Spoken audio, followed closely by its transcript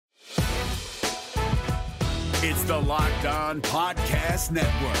It's the Locked On Podcast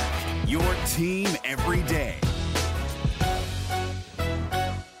Network, your team every day.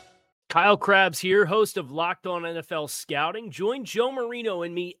 Kyle Krabs here, host of Locked On NFL Scouting. Join Joe Marino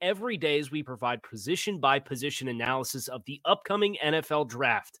and me every day as we provide position-by-position analysis of the upcoming NFL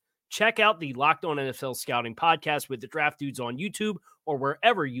Draft. Check out the Locked On NFL Scouting podcast with the Draft Dudes on YouTube or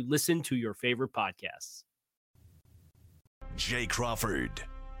wherever you listen to your favorite podcasts. Jay Crawford,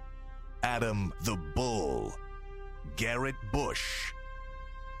 Adam the Bull, Garrett Bush,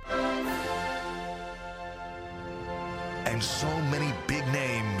 and so many big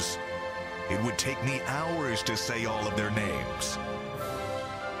names, it would take me hours to say all of their names.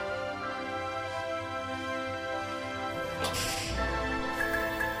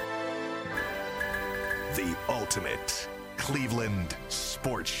 The ultimate Cleveland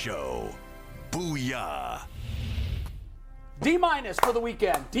sports show. Booyah! D- for the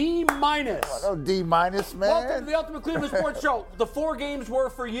weekend. D-. Oh, D-, man. Welcome to the Ultimate Cleveland Sports Show. The 4 games were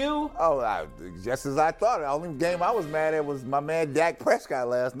for you. Oh, just as I thought. The only game I was mad at was my man Dak Prescott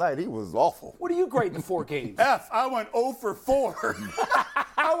last night. He was awful. What do you grade the 4 games? F. I went 0 for 4.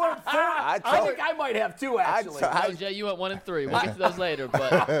 I went 4. I think I might have 2, actually. No, Jay, you went 1 and 3. We'll get to those later.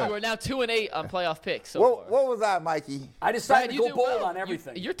 But you are now 2 and 8 on playoff picks. What was I, Mikey? I decided to go bold well. on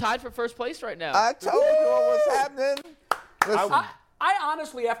everything. You're tied for first place right now. I told you what was happening. Listen. I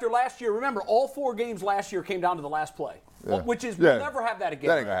honestly, after last year, remember, all 4 games last year came down to the last play, which is we'll never have that again.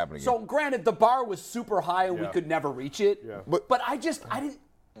 That ain't going to happen again. So, granted, the bar was super high and we could never reach it. Yeah. But I didn't,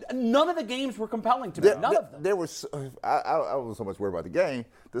 none of the games were compelling to me. None of them. There was, I wasn't so much worried about the game.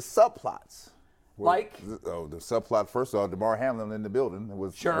 The subplots. Like? The subplot, first of all, DeMar Hamlin in the building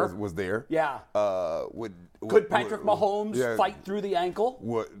was there. Yeah. Could Patrick Mahomes fight through the ankle?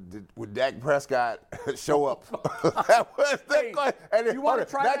 Would Dak Prescott show up? That was the question. You want to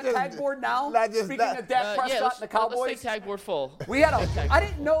try that tag board now? Speaking of Dak Prescott and the Cowboys? Let's take tag board full. I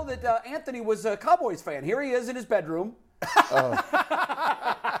didn't know that Anthony was a Cowboys fan. Here he is in his bedroom.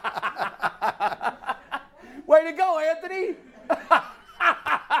 Way to go, Anthony.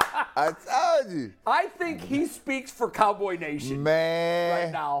 I told you. I think he speaks for Cowboy Nation. Man.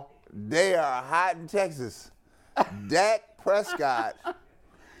 Right now. They are hot in Texas. Dak Prescott.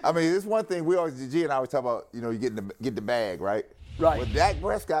 I mean, this one thing G and I always talk about, you get the bag, right? Right. Well, Dak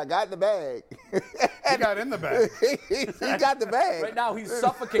Prescott got the bag. He got in the bag. he got the bag. Right now, he's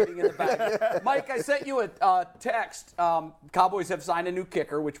suffocating in the bag. Mike, I sent you a text. Cowboys have signed a new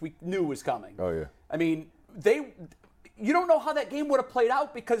kicker, which we knew was coming. Oh, yeah. I mean, you don't know how that game would have played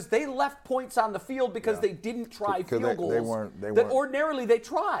out because they left points on the field because they didn't try field goals. They weren't. That ordinarily they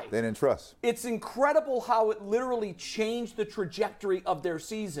try. They didn't trust. It's incredible how it literally changed the trajectory of their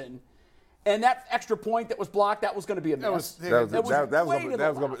season. And that extra point that was blocked, that was going to be a miss. That was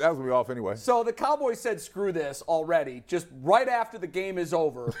going to be off anyway. So the Cowboys said, screw this already. Just right after the game is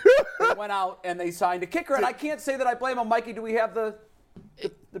over, they went out and they signed a kicker. And I can't say that I blame them. Mikey, do we have the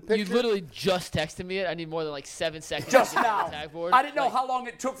picture? You literally just texted me it. I need more than 7 seconds. Just to get now. the tag board. I didn't know how long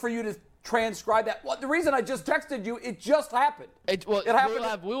it took for you to transcribe that. Well, the reason I just texted you, it just happened. It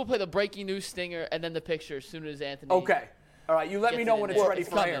happened. We will play the breaking news stinger and then the picture as soon as Anthony. Okay. All right, you let me know when it's ready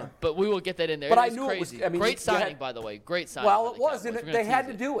for air. But we will get that in there. But I knew crazy. it was great signing, by the way. Great signing. Well, it was, and they had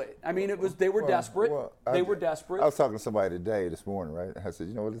to do it. I mean, it was. They were desperate. They were desperate. I was talking to somebody this morning, right? I said,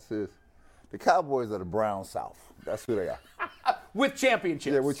 you know what this is? The Cowboys are the Brown South. That's who they are. With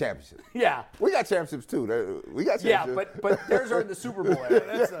championships. Yeah, with championships. Yeah. We got championships too. We got championships. Yeah, but theirs are in the Super Bowl.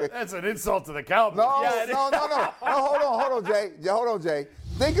 That's an insult to the Cowboys. No, hold on, Jay.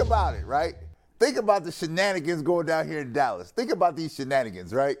 Think about it, right? Think about the shenanigans going down here in Dallas. Think about these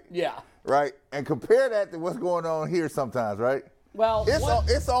shenanigans, right? Yeah. Right? And compare that to what's going on here sometimes, right? Well,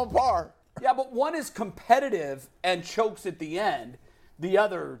 it's on par. Yeah, but one is competitive and chokes at the end. The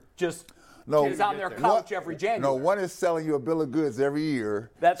other just is on their couch every January. No, one is selling you a bill of goods every year.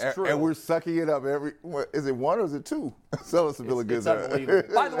 That's true. And we're sucking it up every. Is it one or is it two? Sell us a bill of goods. It's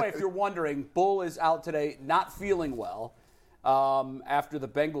unbelievable. By the way, if you're wondering, Bull is out today, not feeling well. After the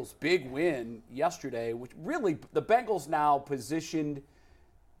Bengals' big win yesterday, which really the Bengals now positioned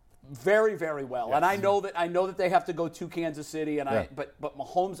very, very well. Yes. And I know that they have to go to Kansas City, but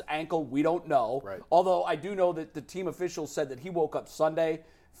Mahomes' ankle, we don't know. Right. Although I do know that the team officials said that he woke up Sunday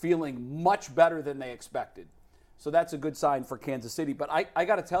feeling much better than they expected. So that's a good sign for Kansas City. But I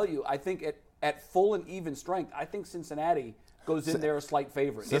got to tell you, I think at full and even strength, I think Cincinnati goes in there a slight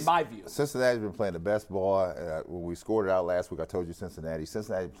favorite, in my view. Cincinnati's been playing the best ball. When we scored it out last week, I told you Cincinnati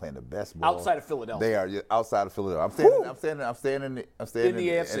playing the best ball. Outside of Philadelphia. They are outside of Philadelphia. I'm staying in the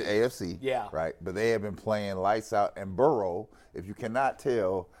AFC. Yeah. Right. But they have been playing lights out. And Burrow, if you cannot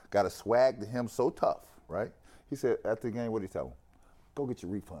tell, got a swag to him so tough, right? He said after the game, what did he tell him? Go get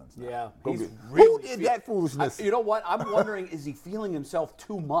your refunds. Now. Yeah. Go He's get. really Who did that foolishness? You know what? I'm wondering, is he feeling himself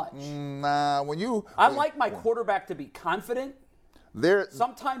too much? Nah, I like my quarterback to be confident.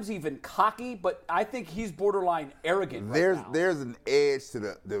 Sometimes even cocky, but I think he's borderline arrogant right now. There's an edge to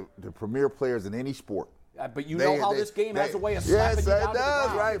the premier players in any sport. But you know how this game has a way of slapping you down to the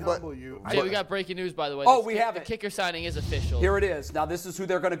ground. Right, but Jay, we got breaking news, by the way. Oh, we have The it. kicker signing is official. Here it is. Now this is who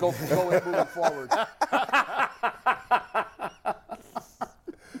they're going to go with moving forward.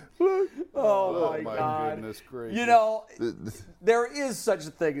 Oh my God! Goodness gracious. You know, there is such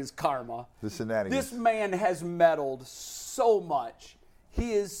a thing as karma. The shenanigans. This man has meddled so much.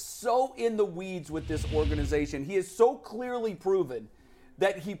 He is so in the weeds with this organization. He has so clearly proven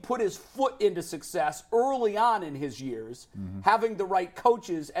that he put his foot into success early on in his years, having the right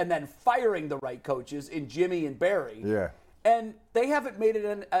coaches and then firing the right coaches in Jimmy and Barry. Yeah. And they haven't made it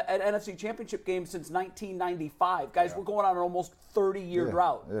an NFC Championship game since 1995. Guys, we're going on an almost 30-year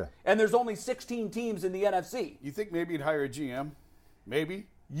drought. Yeah. And there's only 16 teams in the NFC. You think maybe he'd hire a GM? Maybe.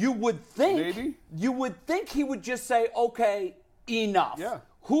 You would think. Maybe. You would think he would just say, okay, enough. Yeah.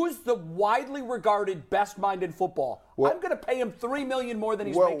 Who's the widely regarded best mind in football? Well, I'm going to pay him $3 million more than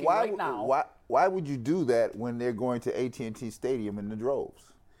he's making right now. Why would you do that when they're going to AT&T Stadium in the droves?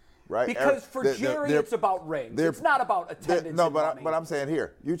 Right? Because for Jerry, it's about rings. It's not about attendance. No, and money. but I'm saying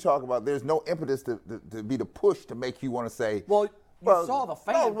here, you talk about there's no impetus to be the push to make you want to say. Well, you saw the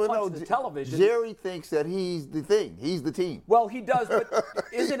fan punch the television. Jerry thinks that he's the thing. He's the team. Well, he does, but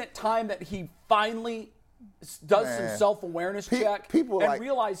isn't it time that he finally does some self-awareness check and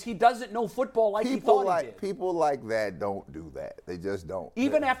realize he doesn't know football like he thought he did? People like that don't do that. They just don't.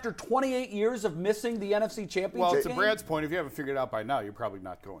 Even after 28 years of missing the NFC Championship Well, to game? Brad's point, if you haven't figured it out by now, you're probably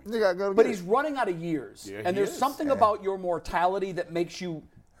not going. You gotta go But get he's it. running out of years. Yeah, and he there's is. something about your mortality that makes you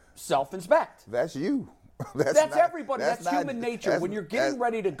self-inspect. That's you. That's not- everybody. That's not- human nature. that's- When you're getting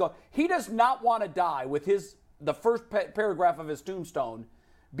ready to go, he does not want to die with the first paragraph of his tombstone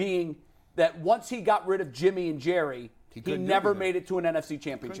being that once he got rid of Jimmy and Jerry, he couldn't do never anything. made it to an NFC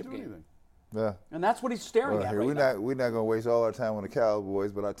Championship Couldn't do game. anything. Yeah. And that's what he's staring Well, at here, right we're now. not gonna waste all our time on the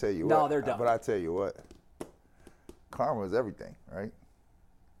Cowboys, but I tell you what. No, they're done. But I tell you what, karma is everything, right?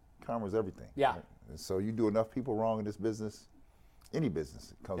 Karma is everything. Yeah. Right? And so you do enough people wrong in this business, any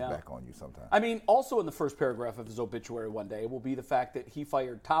business, it comes Yeah. back on you sometimes. I mean, also in the first paragraph of his obituary one day will be the fact that he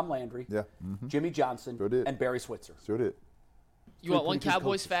fired Tom Landry, Yeah. Jimmy Johnson, Sure did. and Barry Switzer. Sure did. You want one previous Cowboys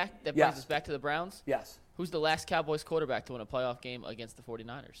coaches. fact that Yes. brings us back to the Browns? Yes. Who's the last Cowboys quarterback to win a playoff game against the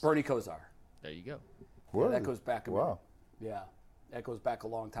 49ers? Bernie Kosar. There you go. Yeah, that goes back a minute. Wow. Yeah, that goes back a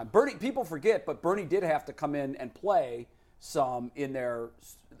long time. Bernie, people forget, but Bernie did have to come in and play some in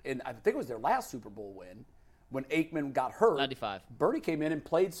I think it was their last Super Bowl win when Aikman got hurt. 95. Bernie came in and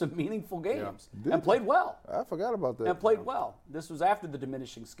played some meaningful games Did and he? played well. I forgot about that. And played well. This was after the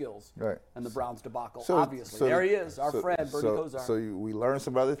diminishing skills Right. and the Browns debacle. So- Obviously, so- there he is, our so- friend Bernie Kosar. So we learned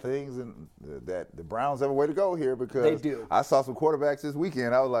some other things, and that the Browns have a way to go here because They do. I saw some quarterbacks this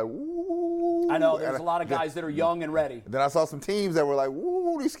weekend. I was like, woo. I know there's a lot of guys that are young and ready. Then I saw some teams that were like,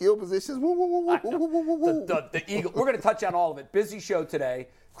 woo, these skill positions, woo, woo, woo, woo, woo, woo, woo. The Eagle. We're going to touch on all of it. Busy show today.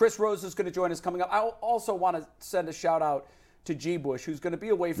 Chris Rose is going to join us coming up. I also want to send a shout out to G. Bush, who's going to be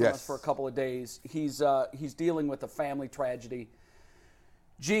away from us for a couple of days. He's dealing with a family tragedy.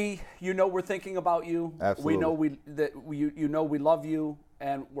 G, you know we're thinking about you. Absolutely. We know we love you,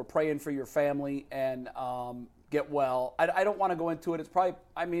 and we're praying for your family and get well. I don't want to go into it. It's probably.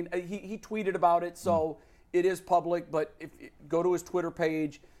 I mean, he tweeted about it, so it is public. But if go to his Twitter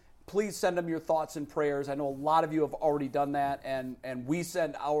page. Please send him your thoughts and prayers. I know a lot of you have already done that, and we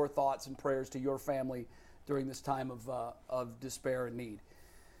send our thoughts and prayers to your family during this time of despair and need.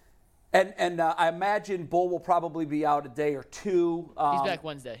 And I imagine Bull will probably be out a day or two. He's back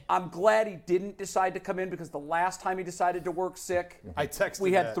Wednesday. I'm glad he didn't decide to come in because the last time he decided to work sick, I texted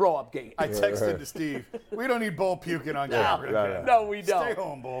we had that. throw-up gate. I texted to Steve. We don't need Bull puking on camera. No, we don't. Stay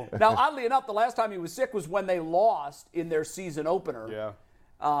home, Bull. Now, oddly enough, the last time he was sick was when they lost in their season opener. Yeah.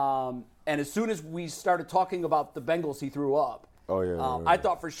 And as soon as we started talking about the Bengals, he threw up. Oh, yeah. I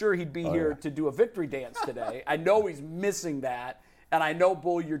thought for sure he'd be here to do a victory dance today. I know he's missing that. And I know,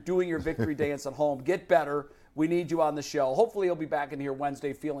 Bull, you're doing your victory dance at home. Get better. We need you on the show. Hopefully he'll be back in here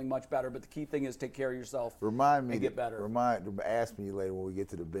Wednesday feeling much better. But the key thing is take care of yourself and get better. Ask me later when we get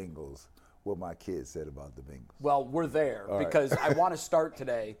to the Bengals what my kids said about the Bengals. Well, we're there because I want to start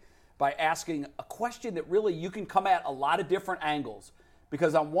today by asking a question that really you can come at a lot of different angles.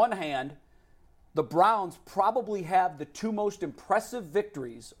 Because on one hand, the Browns probably have the two most impressive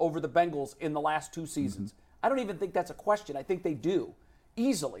victories over the Bengals in the last two seasons. I don't even think that's a question. I think they do.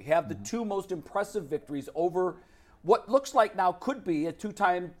 easily have the two most impressive victories over what looks like now could be a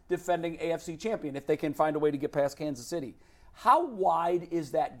two-time defending AFC champion if they can find a way to get past Kansas City. How wide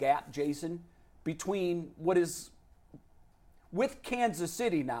is that gap, Jason, between what is, with Kansas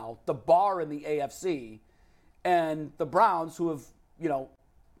City now, the bar in the AFC, and the Browns, who have,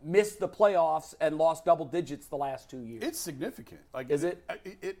 missed the playoffs and lost double digits the last 2 years? It's significant. Is it?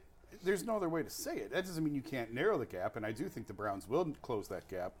 There's no other way to say it. That doesn't mean you can't narrow the gap, and I do think the Browns will close that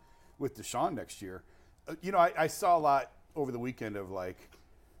gap with Deshaun next year. I saw a lot over the weekend of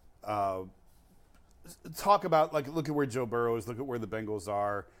talk about look at where Joe Burrow is, look at where the Bengals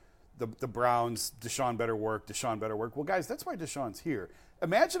are, the Browns, Deshaun better work. Well, guys, that's why Deshaun's here.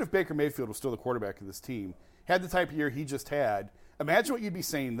 Imagine if Baker Mayfield was still the quarterback of this team, had the type of year he just had. Imagine what you'd be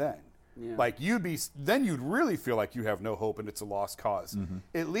saying then. Yeah. You'd really feel like you have no hope and it's a lost cause. Mm-hmm.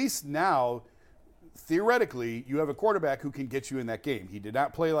 At least now, theoretically, you have a quarterback who can get you in that game. He did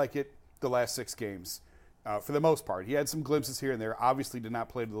not play like it the last 6 games. For the most part, he had some glimpses here and there. Obviously, did not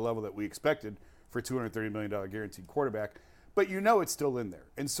play to the level that we expected for a $230 million guaranteed quarterback. But it's still in there,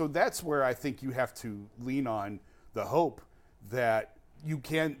 and so that's where I think you have to lean on the hope that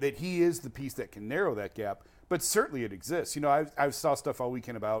he is the piece that can narrow that gap. But certainly it exists. I saw stuff all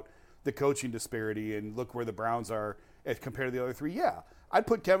weekend about the coaching disparity and look where the Browns are compared to the other 3. Yeah, I'd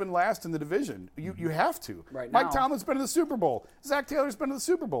put Kevin last in the division. You have to. Right now. Mike Tomlin's been to the Super Bowl. Zach Taylor's been to the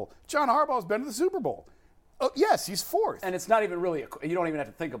Super Bowl. John Harbaugh's been to the Super Bowl. Oh, yes, he's 4th. And it's not even really you don't even have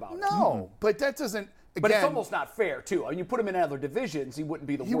to think about it. No, but that doesn't. Again, but it's almost not fair, too. You put him in other divisions, he wouldn't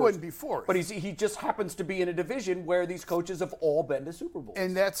be the worst. He wouldn't be 4th. But he just happens to be in a division where these coaches have all been to Super Bowls.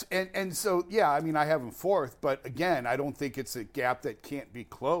 And so, yeah, I have him 4th, but again, I don't think it's a gap that can't be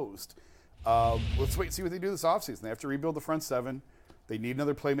closed. Let's wait and see what they do this offseason. They have to rebuild the front 7. They need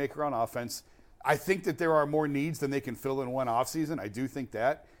another playmaker on offense. I think that there are more needs than they can fill in one offseason. I do think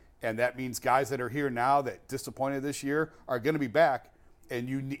that. And that means guys that are here now that disappointed this year are going to be back, and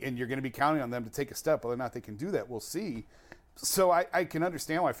you're going to be counting on them to take a step. Whether or not they can do that, we'll see. So I can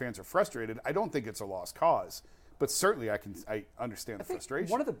understand why fans are frustrated. I don't think it's a lost cause, but certainly I understand the frustration.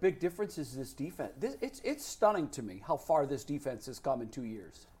 One of the big differences is this defense. It's stunning to me how far this defense has come in 2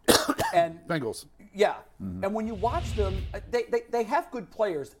 years. And Bengals. Yeah. Mm-hmm. And when you watch them, they have good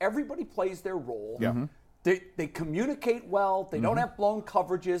players. Everybody plays their role. Yeah. Mm-hmm. They communicate well. They don't have blown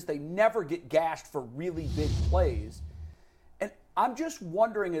coverages. They never get gashed for really big plays. And I'm just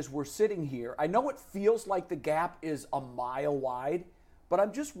wondering, as we're sitting here, I know it feels like the gap is a mile wide, but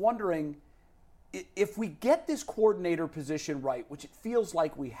I'm just wondering if we get this coordinator position right, which it feels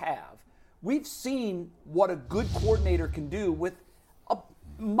like we have. We've seen what a good coordinator can do with a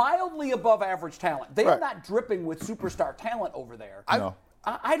mildly above average talent. They are not dripping with superstar talent over there.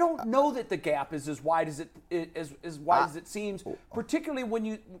 I don't know that the gap is as wide as it seems, particularly when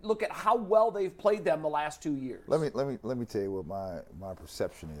you look at how well they've played them the last 2 years. Let me tell you what my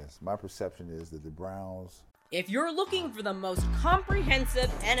perception is. My perception is that the Browns. If you're looking for the most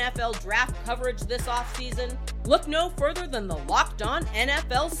comprehensive NFL draft coverage this offseason, look no further than the Locked On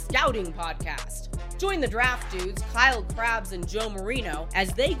NFL Scouting Podcast. Join the draft dudes, Kyle Krabs and Joe Marino,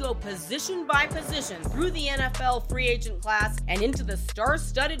 as they go position by position through the NFL free agent class and into the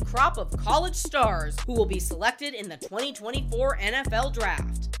star-studded crop of college stars who will be selected in the 2024 NFL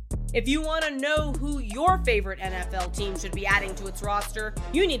Draft. If you want to know who your favorite NFL team should be adding to its roster,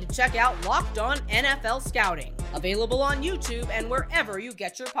 you need to check out Locked On NFL Scouting, available on YouTube and wherever you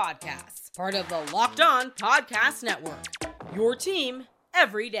get your podcasts. Part of the Locked On Podcast Network, your team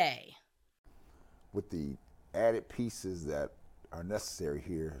every day. With the added pieces that are necessary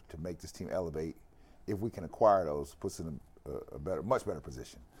here to make this team elevate, if we can acquire those, puts in a much better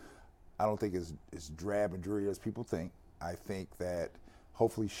position. I don't think it's drab and dreary as people think. I think that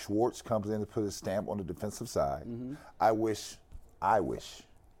hopefully Schwartz comes in to put his stamp on the defensive side. Mm-hmm. I wish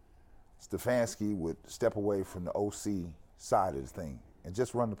Stefanski would step away from the OC side of the thing and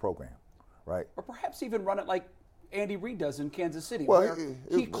just run the program, right? Or perhaps even run it like Andy Reid does in Kansas City, where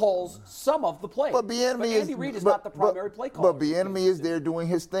he calls some of the plays. But Andy Reid is not the primary play caller. But Bieniemy is there doing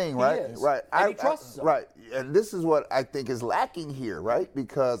his thing, right? He is. Right. And he trusts him. Right. And this is what I think is lacking here, right?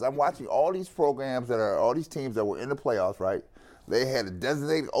 Because I'm watching all these programs all these teams that were in the playoffs, right? They had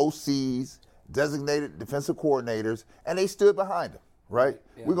designated OCs, designated defensive coordinators, and they stood behind them, right?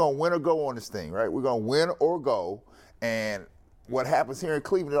 Yeah. We're going to win or go on this thing, right? We're going to win or go. And what happens here in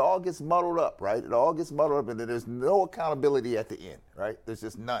Cleveland, it all gets muddled up, right? It all gets muddled up, and then there's no accountability at the end, right? There's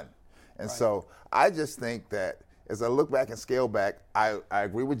just none. And so I just think that as I look back and scale back, I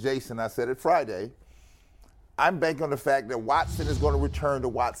agree with Jason. I said it Friday. I'm banking on the fact that Watson is going to return to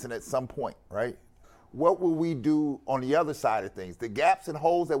Watson at some point, right? what will we do on the other side of things? The gaps and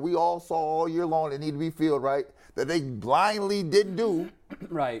holes that we all saw all year long that need to be filled, right? That they blindly didn't do.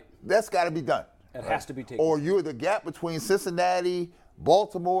 Right. That's got to be done. It has to be taken. Or the gap between Cincinnati,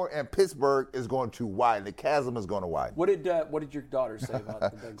 Baltimore, and Pittsburgh is going to widen. The chasm is going to widen. What did your daughter say about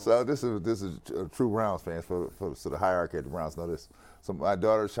the Bengals? So this is a true Browns fans so the hierarchy of the Browns know this. So my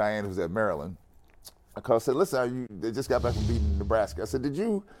daughter Cheyenne, who's at Maryland, I called and said, listen, they just got back from beating Nebraska. I said, did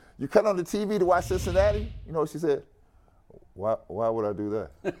you cut on the TV to watch Cincinnati? You know what she said? Why would I do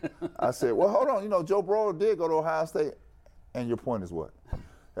that? I said, well, hold on. Joe Burrow did go to Ohio State. And your point is what?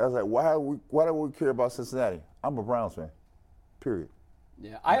 I was like, why do we care about Cincinnati? I'm a Browns fan, period.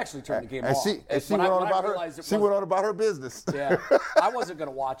 Yeah, I actually turned the game off. She went on about her business. Yeah, I wasn't going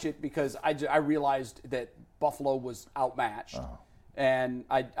to watch it because I realized that Buffalo was outmatched. Uh-huh. And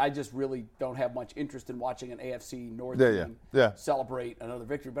I just really don't have much interest in watching an AFC North team celebrate another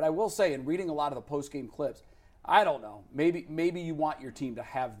victory. But I will say, in reading a lot of the post-game clips, I don't know. Maybe you want your team to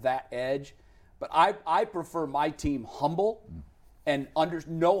have that edge. But I prefer my team humble and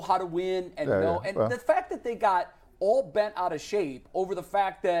know how to win and the fact that they got all bent out of shape over the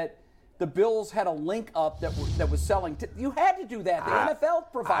fact that the Bills had a link up that was selling. You had to do that. The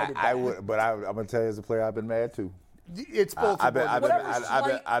NFL provided that. I'm going to tell you as a player, I've been mad too. It's both. I've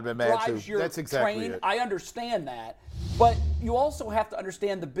been mad too. That's exactly it. I understand that. But you also have to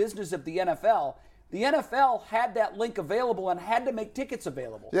understand the business of the NFL. The NFL had that link available and had to make tickets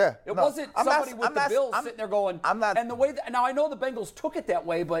available. Yeah. It wasn't somebody with the Bills sitting there going, and the way now I know the Bengals took it that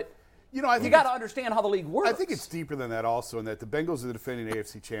way, but I think you got to understand how the league works. I think it's deeper than that also, in that the Bengals are the defending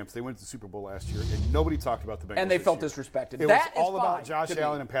AFC champs. They went to the Super Bowl last year, and nobody talked about the Bengals. And they felt disrespected. It was all about Josh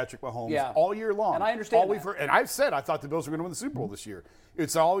Allen and Patrick Mahomes all year long. And I understand that. And I've said I thought the Bills were going to win the Super Bowl this year.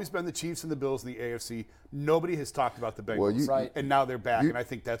 It's always been the Chiefs and the Bills in the AFC. Nobody has talked about the Bengals, and now they're back, and I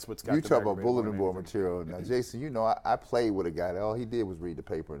think that's what's got. You talk about bulletin board material. Now, Jason, I played with a guy that all he did was read the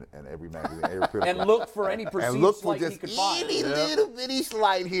paper and every magazine, and look for any perceived slight he could find. Any little bitty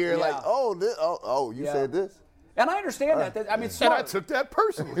slight here, like you said this. And I understand that. I mean, and I took that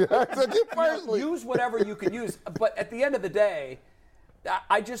personally. Use whatever you can use, but at the end of the day,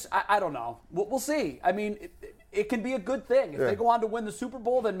 I don't know. We'll see. I mean. It can be a good thing. If they go on to win the Super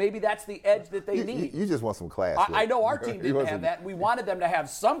Bowl, then maybe that's the edge that they need. You just want some class. I know our team didn't have that. We wanted them to have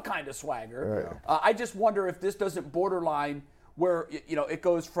some kind of swagger. Right. I just wonder if this doesn't borderline where it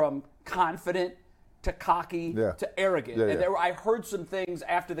goes from confident to cocky to arrogant. And I heard some things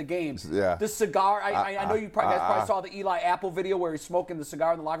after the game. Yeah. The cigar. I know you guys probably saw the Eli Apple video where he's smoking the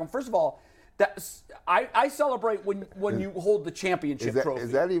cigar in the locker room. First of all, I celebrate when you hold the championship trophy.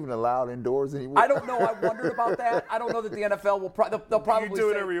 Is that even allowed indoors anymore? I don't know. I wondered about that. I don't know that the NFL will they'll probably you do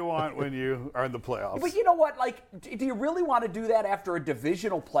whatever you want when you are in the playoffs. But you know what? Like, do you really want to do that after a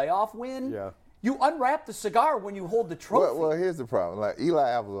divisional playoff win? Yeah. You unwrap the cigar when you hold the trophy. Well, here's the problem. Like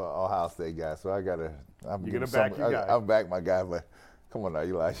Eli Apple's an Ohio State guy, so I gotta. You're gonna back your guy. I'm back my guy, but come on now,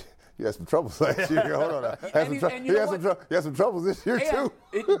 Eli. You had some troubles last year. Hold on now. He had some troubles this year, too.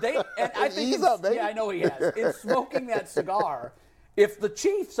 I think Ease up, baby. Yeah, I know he has. In smoking that cigar, if the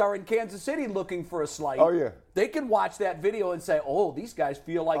Chiefs are in Kansas City looking for a slight, they can watch that video and say, these guys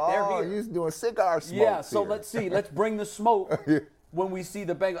feel like they're here. He's doing cigar smoke. Yeah, so let's see. Let's bring the smoke when we see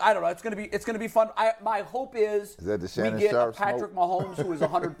the Bengals. I don't know. It's gonna be fun. My hope is that the Shannon we get Sharp a Patrick smoke? Mahomes who is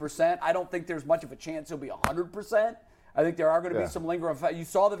 100%. I don't think there's much of a chance he'll be 100%. I think there are going to be some lingering effects. You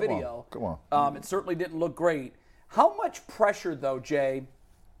saw the video. Come on. It certainly didn't look great. How much pressure, though, Jay,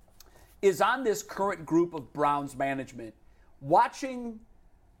 is on this current group of Browns management watching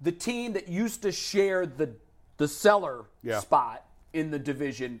the team that used to share the cellar spot in the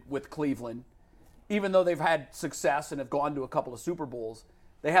division with Cleveland, even though they've had success and have gone to a couple of Super Bowls,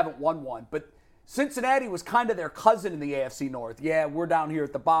 they haven't won one. But Cincinnati was kind of their cousin in the AFC North. Yeah, we're down here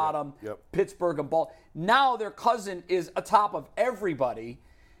at the bottom. Yep. Pittsburgh and Baltimore. Now their cousin is atop of everybody.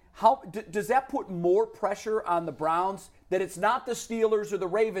 How does that put more pressure on the Browns that it's not the Steelers or the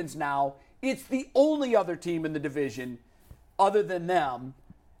Ravens now? It's the only other team in the division other than them,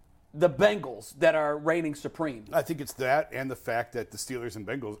 the Bengals, that are reigning supreme. I think it's that and the fact that the Steelers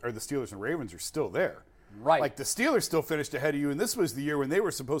and Ravens are still there. Right. Like the Steelers still finished ahead of you, and this was the year when they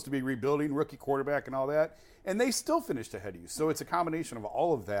were supposed to be rebuilding, rookie quarterback and all that, and they still finished ahead of you. So it's a combination of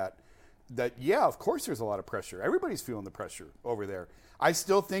all of that, of course there's a lot of pressure. Everybody's feeling the pressure over there. I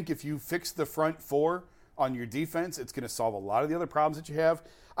still think if you fix the front four on your defense, it's going to solve a lot of the other problems that you have.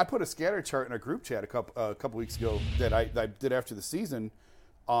 I put a scatter chart in our group chat a couple weeks ago that I did after the season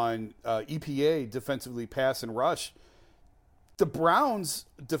on EPA, defensively pass and rush. The Browns'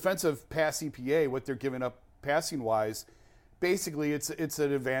 defensive pass EPA, what they're giving up passing-wise, basically it's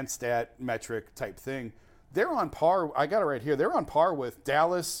an advanced stat metric type thing. They're on par. I got it right here. They're on par with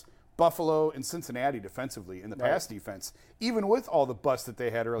Dallas, Buffalo, and Cincinnati defensively in the pass defense. Even with all the busts that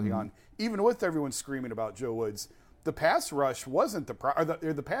they had early on, even with everyone screaming about Joe Woods, the pass rush wasn't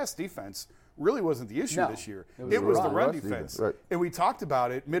the pass defense really wasn't the issue this year. It was the run defense. Right. And we talked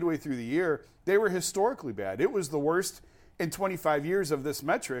about it midway through the year. They were historically bad. It was the worst in 25 years of this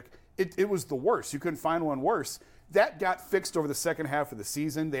metric. It was the worst. You couldn't find one worse. That got fixed over the second half of the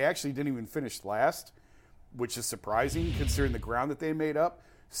season. They actually didn't even finish last, which is surprising considering the ground that they made up.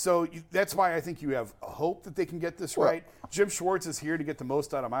 So that's why I think you have hope that they can get this right. Jim Schwartz is here to get the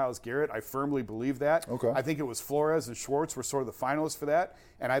most out of Myles Garrett. I firmly believe that. Okay. I think it was Flores and Schwartz were sort of the finalists for that.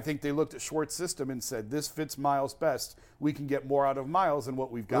 And I think they looked at Schwartz's system and said, this fits Myles best. We can get more out of Myles than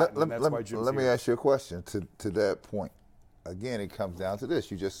what we've gotten. And that's why Jim's here. Let me ask you a question to that point. Again, it comes down to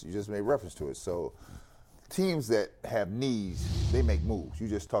this. You just made reference to it. So teams that have needs, they make moves. You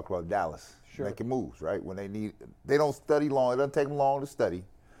just talked about Dallas making moves, right? When they don't study long. It doesn't take them long to study.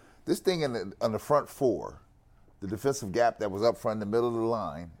 This thing on the front four, the defensive gap that was up front in the middle of the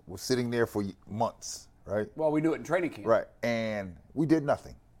line, was sitting there for months, right? Well, we knew it in training camp. Right, and we did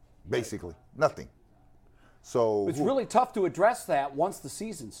nothing, basically, nothing. So it's really tough to address that once the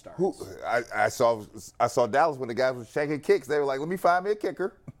season starts. I saw Dallas when the guys were shaking kicks. They were like, "Let me find me a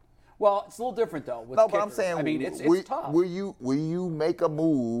kicker." Well, it's a little different though. With but I'm saying, I mean, it's tough. Will you make a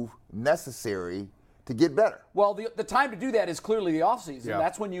move necessary to get better? Well, the time to do that is clearly the offseason. Yeah.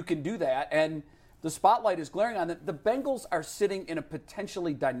 That's when you can do that, and the spotlight is glaring on it. The Bengals are sitting in a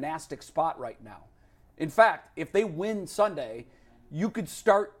potentially dynastic spot right now. In fact, if they win Sunday, you could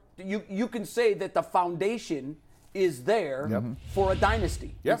start. You can say that the foundation is there for a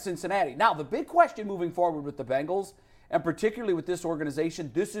dynasty in Cincinnati. Now, the big question moving forward with the Bengals, and particularly with this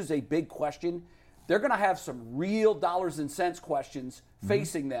organization, this is a big question. They're going to have some real dollars and cents questions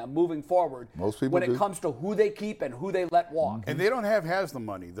facing them moving forward when it comes to who they keep and who they let walk. And they don't have Haslam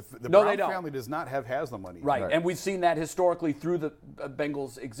money. The Brown family does not have Haslam money. Right, and we've seen that historically through the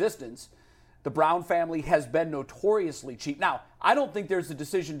Bengals' existence. The Brown family has been notoriously cheap. Now, I don't think there's a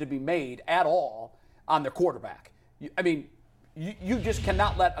decision to be made at all on their quarterback. I mean, you just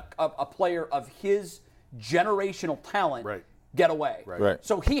cannot let a player of his generational talent get away. Right.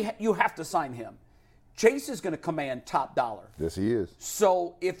 So you have to sign him. Chase is going to command top dollar. Yes, he is.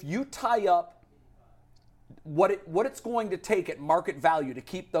 So if you tie up what it's going to take at market value to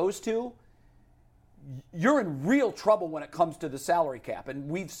keep those two, you're in real trouble when it comes to the salary cap. And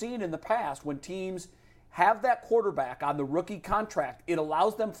we've seen in the past when teams have that quarterback on the rookie contract, it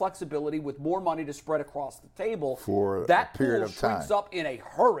allows them flexibility with more money to spread across the table. For that a period pool of time. shrinks up in a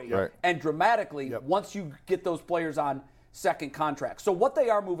hurry and dramatically once you get those players on second contracts. So what they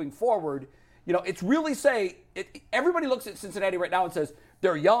are moving forward, it's really everybody looks at Cincinnati right now and says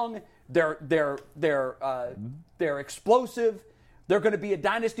they're young, they're explosive, they're going to be a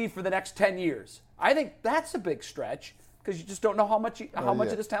dynasty for the next 10 years. I think that's a big stretch because you just don't know how much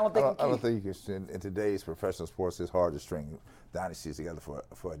of this talent they can keep. I don't think you can. In today's professional sports, it's hard to string dynasties together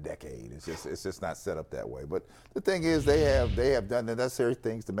for a decade. It's just not set up that way. But the thing is, they have done the necessary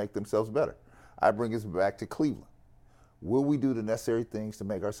things to make themselves better. I bring us back to Cleveland. Will we do the necessary things to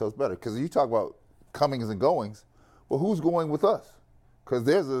make ourselves better? Because you talk about comings and goings. Well, who's going with us? Because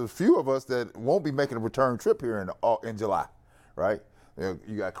there's a few of us that won't be making a return trip here in July, right?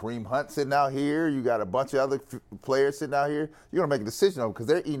 You got Kareem Hunt sitting out here. You got a bunch of other players sitting out here. You're going to make a decision on them because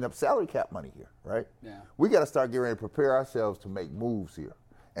they're eating up salary cap money here, right? Yeah. We got to start getting ready to prepare ourselves to make moves here.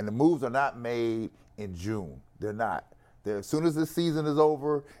 And the moves are not made in June. They're not. As soon as the season is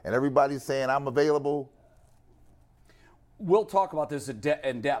over and everybody's saying, I'm available. We'll talk about this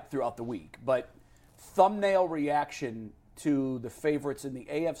in depth throughout the week, but thumbnail reaction to the favorites in the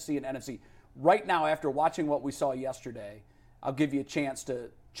AFC and NFC. Right now, after watching what we saw yesterday, I'll give you a chance to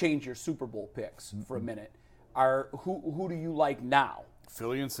change your Super Bowl picks for a minute. Who do you like now?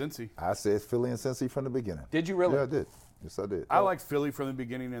 Philly and Cincy. I said Philly and Cincy from the beginning. Did you really? Yeah, I did. Yes, I did. I like Philly from the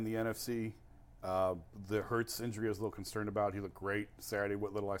beginning in the NFC. The Hurts injury I was a little concerned about. He looked great Saturday,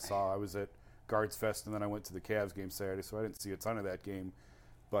 what little I saw. I was at Guards Fest, and then I went to the Cavs game Saturday, so I didn't see a ton of that game.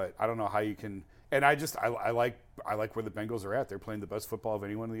 But I don't know how you can – and I like where the Bengals are at. They're playing the best football of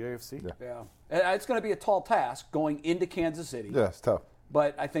anyone in the AFC. Yeah. It's going to be a tall task going into Kansas City. Yeah, it's tough.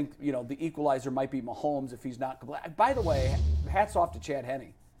 But I think, the equalizer might be Mahomes if he's not – by the way, hats off to Chad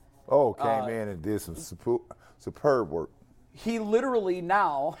Henne. Oh, came in and did some superb work. He literally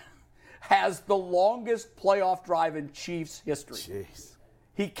now has the longest playoff drive in Chiefs history. Jeez.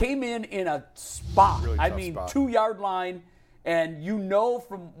 He came in a spot. Really tough spot. 2-yard line, and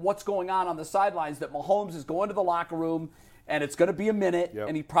from what's going on the sidelines that Mahomes is going to the locker room and it's going to be a minute, Yep.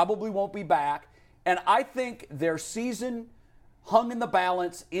 and he probably won't be back. And I think their season hung in the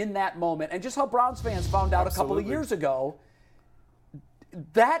balance in that moment. And just how Browns fans found out a couple of years ago,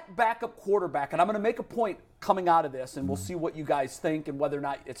 that backup quarterback, and I'm going to make a point coming out of this, and we'll see what you guys think and whether or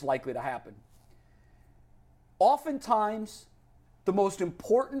not it's likely to happen. Oftentimes, the most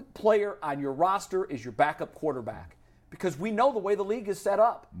important player on your roster is your backup quarterback, because we know the way the league is set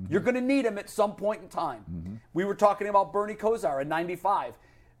up. You're going to need him at some point in time. We were talking about Bernie Kosar in 95.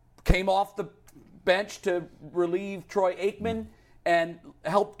 Came off the bench to relieve Troy Aikman and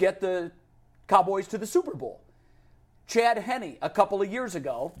helped get the Cowboys to the Super Bowl. Chad Henne, a couple of years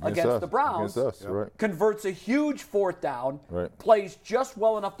ago against the Browns, converts a huge fourth down, plays just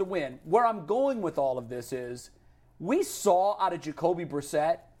well enough to win. Where I'm going with all of this is we saw out of Jacoby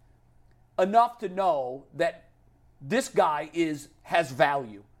Brissett enough to know that this guy has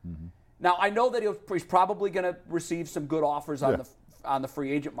value. Now, I know that he's probably going to receive some good offers on the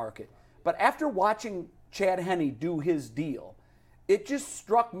free agent market. But after watching Chad Henne do his deal, it just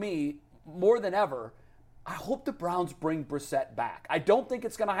struck me more than ever, I hope the Browns bring Brissett back. I don't think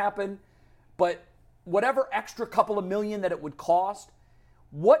it's going to happen, but whatever extra couple of million that it would cost,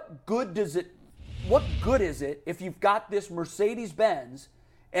 what good is it if you've got this Mercedes-Benz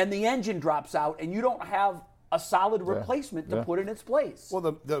and the engine drops out and you don't have a solid replacement to put in its place?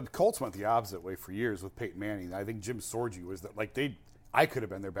 Well, the Colts went the opposite way for years with Peyton Manning. I think Jim Sorgi was I could have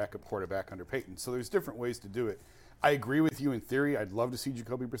been their backup quarterback under Peyton. So there's different ways to do it. I agree with you in theory. I'd love to see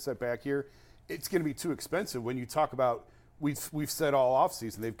Jacoby Brissett back here. It's going to be too expensive when you talk about we've said all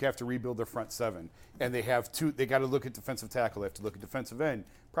offseason they have to rebuild their front seven, and they got to look at defensive tackle, they have to look at defensive end,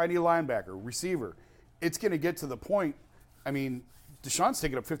 probably need a linebacker, receiver. It's going to get to the point. I mean, Deshaun's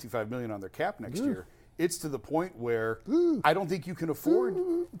taking up $55 million on their cap next year. It's to the point where I don't think you can afford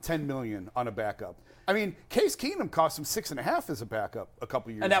 $10 million on a backup. I mean, Case Keenum cost him $6.5 million as a backup a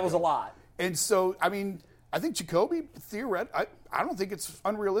couple years ago. And that was a lot. And so, I mean, I think Jacoby, theoretically, I don't think it's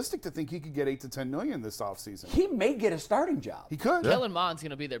unrealistic to think he could get $8 to $10 million this offseason. He may get a starting job. He could. Kellen Mond's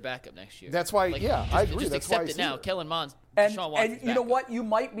going to be their backup next year. That's why, I agree. Just That's accept why it now. Kellen Mond's and, Deshaun Watson's and you know backup. what? You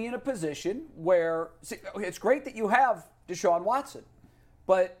might be in a position where it's great that you have Deshaun Watson,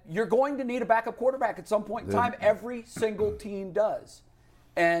 but you're going to need a backup quarterback at some point in time. Every single team does.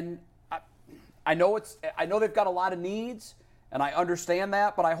 And I know they've got a lot of needs, and I understand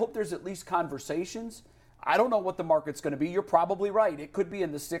that, but I hope there's at least conversations. I don't know what the market's going to be. You're probably right. It could be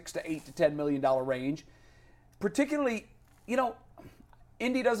in the $6 to $8 to $10 million range. Particularly,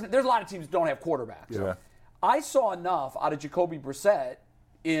 Indy doesn't. There's a lot of teams that don't have quarterbacks. Yeah. I saw enough out of Jacoby Brissett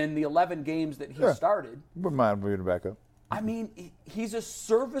in the 11 games that he started. Wouldn't mind being a backup. I mean, he's a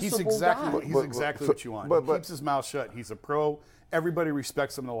serviceable He's exactly guy. what you want. He keeps his mouth shut. He's a pro. Everybody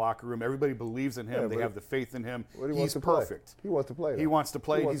respects him in the locker room. Everybody believes in him. They have the faith in him. He's perfect. He wants to play. He wants to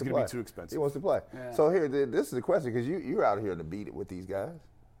play. He's going to be too expensive. He wants to play. Yeah. So here, this is the question, because you're out here to beat it with these guys.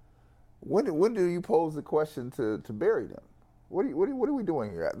 When do you pose the question to bury them? What are we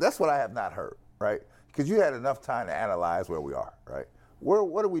doing here? That's what I have not heard, right? Because you had enough time to analyze where we are, right?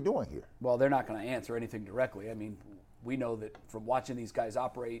 What are we doing here? Well, they're not going to answer anything directly. I mean, we know that from watching these guys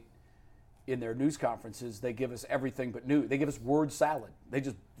operate in their news conferences, they give us everything but news. They give us word salad. They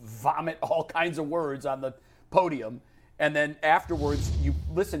just vomit all kinds of words on the podium, and then afterwards you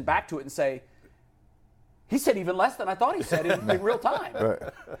listen back to it and say, he said even less than I thought he said in real time.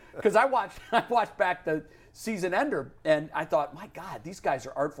 Because I watched back the season ender, and I thought, my God, these guys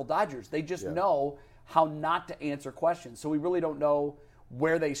are artful dodgers. They just know how not to answer questions. So we really don't know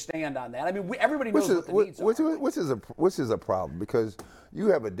where they stand on that. I mean, everybody knows what the needs are. Which is a problem, because you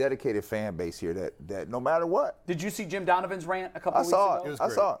have a dedicated fan base here that no matter what. Did you see Jim Donovan's rant a couple weeks ago? It was I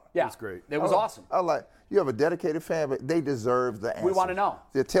saw it. Yeah, it was great. It was awesome. I like, you have a dedicated fan base. They deserve the answer. We want to know.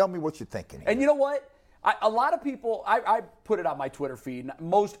 Tell me what you're thinking here. And you know what? A lot of people, I put it on my Twitter feed.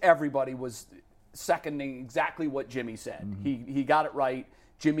 Most everybody was seconding exactly what Jimmy said. Mm-hmm. He got it right.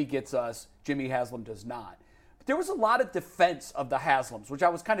 Jimmy gets us. Jimmy Haslam does not. But there was a lot of defense of the Haslams, which I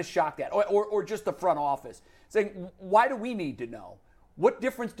was kind of shocked at, or just the front office, saying, why do we need to know? What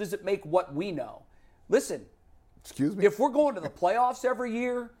difference does it make what we know? Listen, excuse me. If we're going to the playoffs every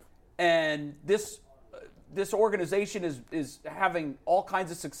year and this organization is having all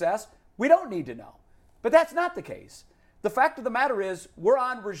kinds of success, we don't need to know. But that's not the case. The fact of the matter is we're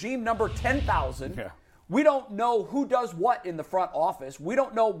on regime number 10,000. Yeah. We don't know who does what in the front office. We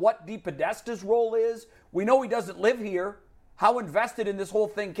don't know what DePodesta's role is. We know he doesn't live here. How invested in this whole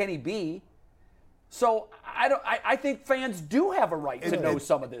thing can he be? So I think fans do have a right to know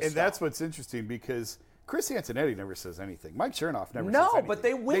some of this and stuff. That's what's interesting, because Chris Antonetti never says anything. Mike Chernoff never says No, anything. but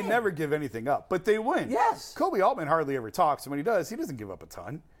they win. They never give anything up, but they win. Yes. Kobe Altman hardly ever talks, and when he does, he doesn't give up a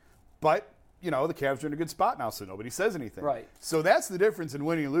ton. But, the Cavs are in a good spot now, so nobody says anything. Right. So that's the difference in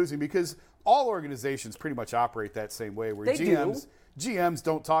winning and losing, because all organizations pretty much operate that same way, where They GMs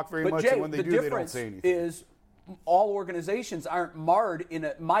don't talk very But much, Jay, and when they do, they don't difference say anything. is all organizations aren't mired in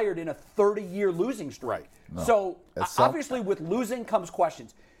a 30-year losing streak. Right. No. So That's obviously with losing comes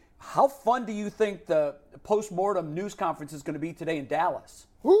questions. How fun do you think the post-mortem news conference is going to be today in Dallas?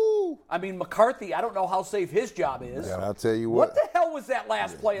 Woo! I mean, McCarthy, I don't know how safe his job is. And I'll tell you what. What the hell was that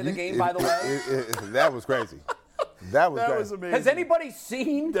last play of the game, by the way? That was crazy. That was That crazy. was amazing. Has anybody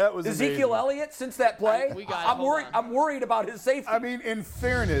seen That was Ezekiel amazing. Elliott since that play? We got it. I'm Hold worried. on. I'm worried about his safety. I mean, in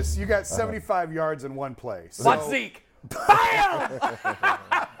fairness, you got 75 yards in one play. Watch So Zeke. Bam!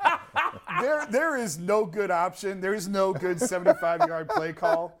 there is no good option. There's no good 75-yard play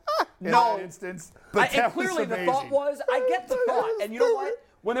call in No. that instance. But And that clearly was the amazing. thought was, I get the thought. And you know what?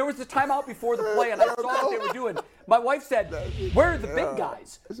 When there was the timeout before the play and I saw what they were doing, my wife said, where are the big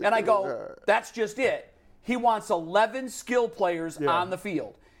guys? And I go, that's just it. He wants 11 skill players on the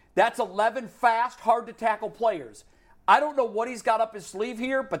field. That's 11 fast, hard-to-tackle players. I don't know what he's got up his sleeve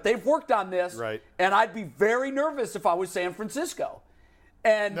here, but they've worked on this. Right. And I'd be very nervous if I was San Francisco.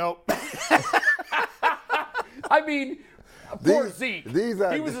 And Nope. I mean, poor These- Zeke. these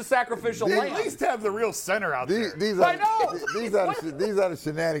are- he was a sacrificial these- lamb. At least have the real center out there. These I are, know. these are the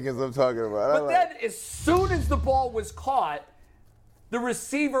shenanigans I'm talking about. But then, as soon as the ball was caught, the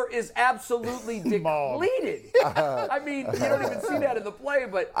receiver is absolutely depleted. I mean, you don't even see that in the play,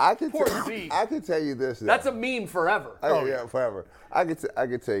 but poor Zeke. I can tell you this. Though. That's a meme forever. Yeah, forever. I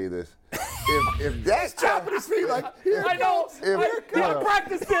can tell you this. If that's Chopping his feet like, here I it know. goes. I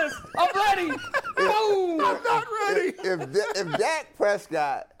practiced this. I'm ready. Boom. I'm not ready. if Dak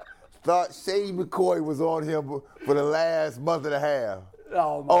Prescott thought Shady McCoy was on him for the last month and a half.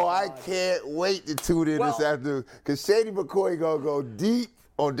 Oh, my I God. can't wait to tune in this Well- afternoon because Shady McCoy gonna go deep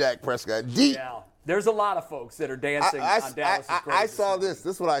on Dak Prescott. Deep. Yeah. There's a lot of folks that are dancing on Dallas' I saw this.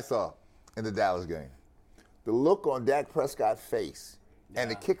 This is what I saw in the Dallas game. The look on Dak Prescott's face and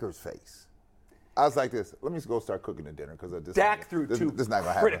the kicker's face. I was like this. Let me go start cooking the dinner because Dak threw two this not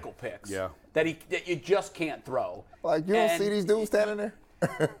gonna happen. critical picks Yeah. that you just can't throw. Like you don't And see these dudes standing there.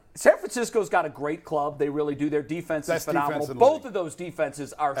 San Francisco's got a great club. They really do. Their defense is Best phenomenal. defense in the Both league. of those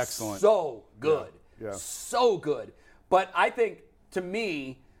defenses are Excellent. so good. Yeah. So good. But I think, to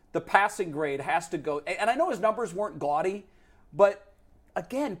me, the passing grade has to go. And I know his numbers weren't gaudy, but,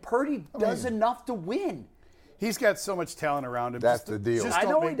 again, Purdy does enough to win. He's got so much talent around him. That's the deal. Just I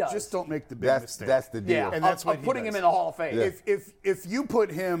don't know make, he does. Just don't make the big That's mistake. that's the deal. Yeah, And that's what of he putting does. him in the Hall of Fame. Yeah. If you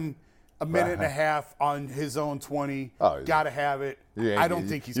put him a minute and a half on his own 20, got to have it. Yeah, I don't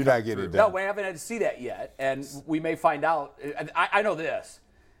think he's you're not coming getting it through. done. No, we haven't had to see that yet, and we may find out. I know this.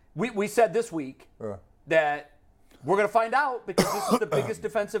 We said this week that we're going to find out because this is the biggest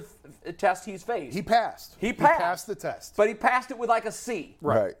defensive test he's faced. He passed. He passed the test. But he passed it with like a C.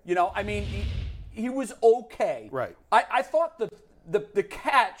 Right. You know, I mean, he was okay. Right. I thought the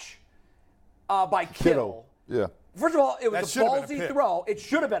catch by Kittle. Yeah. First of all, it was That a should have been a ballsy pick. throw. It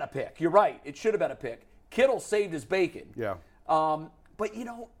should have been a pick. You're right. It should have been a pick. Kittle saved his bacon. Yeah. But, you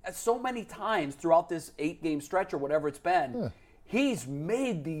know, so many times throughout this 8-game stretch or whatever it's been, he's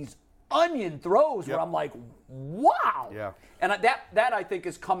made these onion throws where I'm like, wow. Yeah. And that I think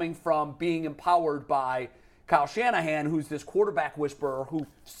is coming from being empowered by Kyle Shanahan, who's this quarterback whisperer who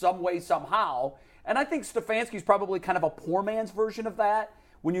some way, somehow, and I think Stefanski's probably kind of a poor man's version of that.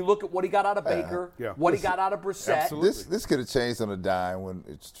 When you look at what he got out of Baker, what he got out of Brissett. Absolutely. This could have changed on a dime when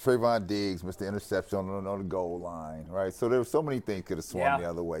Trayvon Diggs missed the interception on the goal line, right? So there were so many things could have swung the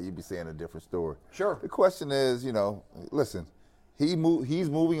other way. You'd be saying a different story. Sure. The question is, you know, listen, he's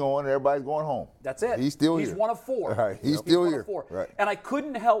moving on. Everybody's going home. That's it. He's still here. He's one of four. Right. He's still one here. of four. Right. And I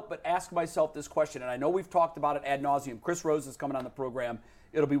couldn't help but ask myself this question, and I know we've talked about it ad nauseum. Chris Rose is coming on the program.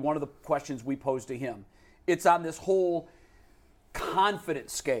 It'll be one of the questions we pose to him. It's on this whole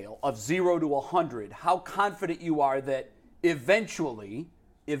confidence scale of 0 to 100, how confident you are that eventually,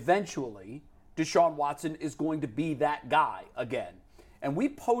 Deshaun Watson is going to be that guy again. And we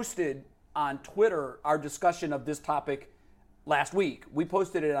posted on Twitter our discussion of this topic last week. We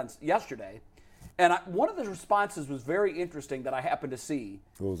posted it on yesterday. And one of the responses was very interesting that I happened to see.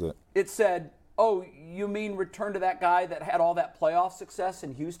 What was it? It said, oh, you mean return to that guy that had all that playoff success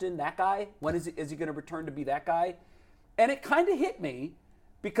in Houston, that guy? When is he going to return to be that guy? And it kind of hit me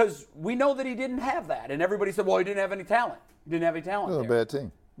because we know that he didn't have that. And everybody said, well, he didn't have any talent. He didn't have any talent It was a there. bad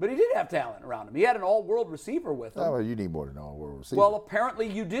team. But he did have talent around him. He had an all-world receiver with him. Oh, well, you need more than an all-world receiver. Well, apparently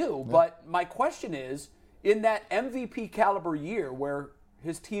you do. Yeah. But my question is, in that MVP caliber year where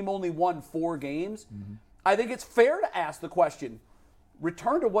his team only won 4 games, I think it's fair to ask the question,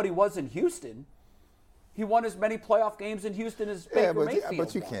 return to what he was in Houston. He won as many playoff games in Houston as Baker Mayfield.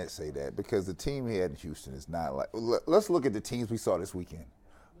 But you can't say that because the team he had in Houston is not like. Let's look at the teams we saw this weekend.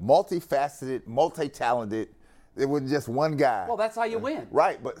 Multifaceted, multi-talented. It wasn't just one guy. Well, that's how you win.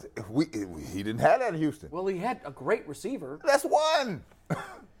 Right, but he didn't have that in Houston. Well, he had a great receiver. That's one.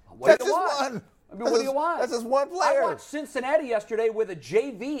 That's just one. I mean, what do you want? That's just one player. I watched Cincinnati yesterday with a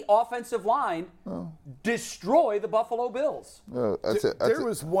JV offensive line destroy the Buffalo Bills. There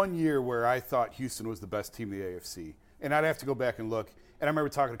was one year where I thought Houston was the best team in the AFC, and I'd have to go back and look. And I remember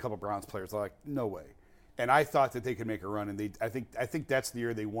talking to a couple of Browns players, like, no way. And I thought that they could make a run, and I think that's the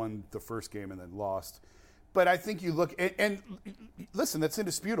year they won the first game and then lost. But I think you look and listen, that's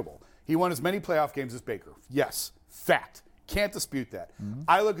indisputable. He won as many playoff games as Baker. Yes, fact. Can't dispute that.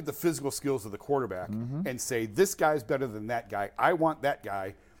 I look at the physical skills of the quarterback and say, this guy's better than that guy. I want that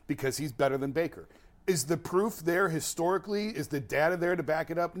guy because he's better than Baker. Is the proof there historically? Is the data there to back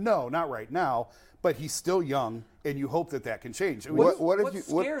it up? No, not right now. But he's still young, and you hope that can change. What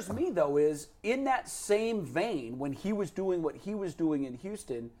scares me, though, is in that same vein, when he was doing what he was doing in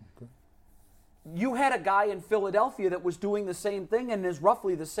Houston, you had a guy in Philadelphia that was doing the same thing and is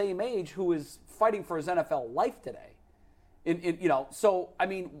roughly the same age who is fighting for his NFL life today. So I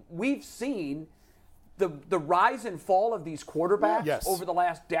mean, we've seen the rise and fall of these quarterbacks over the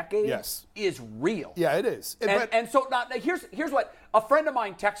last decade is real. Yeah, it is. And so now here's what a friend of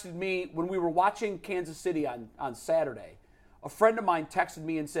mine texted me when we were watching Kansas City on Saturday. A friend of mine texted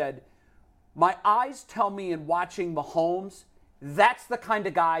me and said, "My eyes tell me in watching Mahomes, that's the kind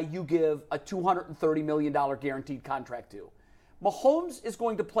of guy you give a $230 million guaranteed contract to." Mahomes is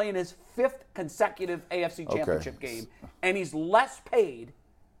going to play in his 5th consecutive AFC Championship game, and he's less paid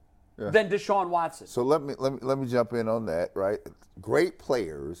than Deshaun Watson. So let me jump in on that, right? Great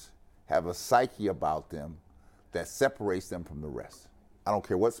players have a psyche about them that separates them from the rest. I don't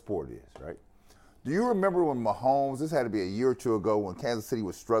care what sport it is, right? Do you remember when Mahomes, this had to be a year or two ago when Kansas City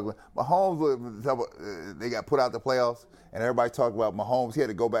was struggling, Mahomes, they got put out the playoffs, and everybody talked about Mahomes. He had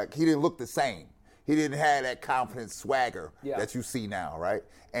to go back. He didn't look the same. He didn't have that confident swagger that you see now, right?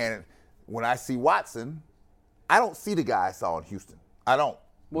 And when I see Watson, I don't see the guy I saw in Houston. I don't.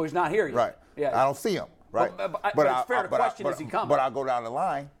 Well, he's not here yet. Right. Yeah. I don't see him, right? But it's fair to question, is he coming? But I'll go down the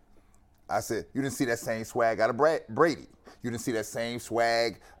line. I said, you didn't see that same swag out of Brady. You didn't see that same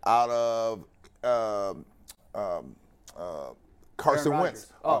swag out of Carson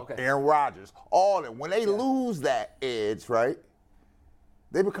Wentz. Aaron Rodgers. All of them. When they lose that edge, right,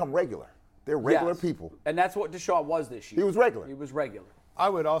 they become regular. They're regular people. And that's what Deshaun was this year. He was regular. He was regular. I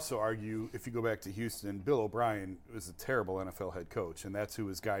would also argue, if you go back to Houston, Bill O'Brien was a terrible NFL head coach, and that's who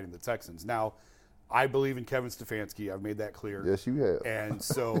was guiding the Texans. Now, I believe in Kevin Stefanski. I've made that clear. Yes, you have. And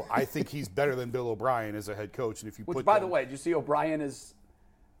so I think he's better than Bill O'Brien as a head coach. And if you by the way, did you see O'Brien is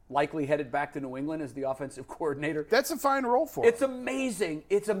likely headed back to New England as the offensive coordinator? That's a fine role for him. It's amazing.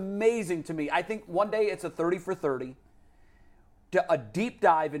 It's amazing to me. I think one day it's a 30 for 30. A deep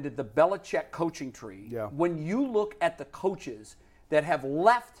dive into the Belichick coaching tree. Yeah. When you look at the coaches that have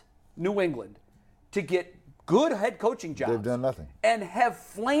left New England to get good head coaching jobs, they've done nothing and have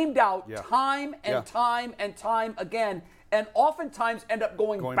flamed out time and time and time again, and oftentimes end up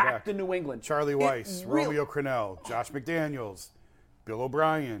going back to New England. Charlie Weiss, Romeo Crennel, Josh McDaniels, Bill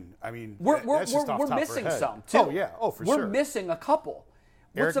O'Brien. I mean, we're missing some too. Oh yeah, for sure. We're missing a couple.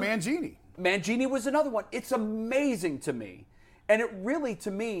 Eric Mangini. Mangini was another one. It's amazing to me. And it really,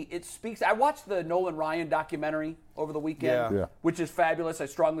 to me, it speaks. I watched the Nolan Ryan documentary over the weekend, which is fabulous. I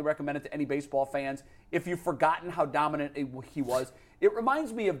strongly recommend it to any baseball fans. If you've forgotten how dominant he was, it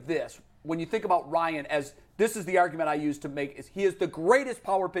reminds me of this. When you think about Ryan, as this is the argument I use to make, is he is the greatest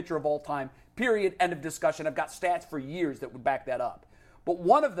power pitcher of all time, period, end of discussion. I've got stats for years that would back that up. But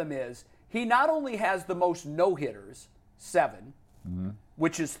one of them is he not only has the most no-hitters, 7,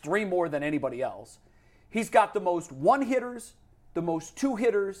 which is 3 more than anybody else, he's got the most one-hitters, the most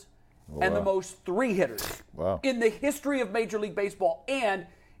 2-hitters, and the most 3-hitters in the history of Major League Baseball, and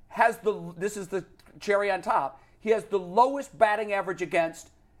this is the cherry on top, he has the lowest batting average against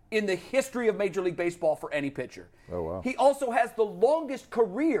in the history of Major League Baseball for any pitcher. Oh, wow. He also has the longest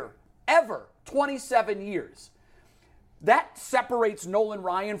career ever, 27 years. That separates Nolan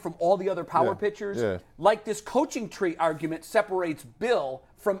Ryan from all the other power pitchers, like this coaching tree argument separates Bill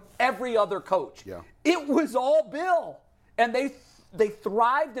from every other coach. Yeah. It was all Bill. And they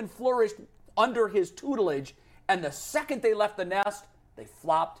thrived and flourished under his tutelage, and the second they left the nest, They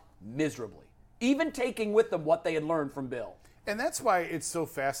flopped miserably, even taking with them what they had learned from Bill. And that's why it's so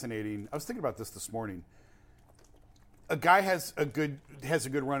fascinating. I was thinking about this morning. A guy has a good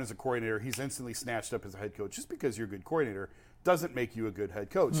run as a coordinator. He's instantly snatched up as a head coach. Just because you're a good coordinator doesn't make you a good head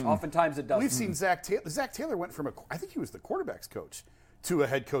coach. Oftentimes it doesn't. We've seen Zach Taylor. Zach Taylor went from I think he was the quarterback's coach to a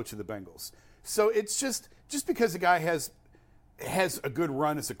head coach of the Bengals. So it's just because a guy has a good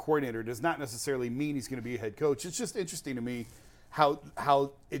run as a coordinator does not necessarily mean he's going to be a head coach. It's just interesting to me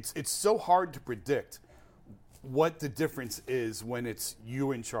how it's so hard to predict what the difference is when it's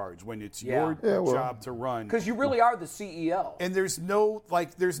you in charge, when it's your job to run. Because you really are the CEO. And there's no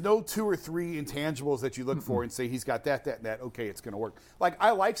 2 or 3 intangibles that you look for and say he's got that, and that. Okay, it's going to work. Like,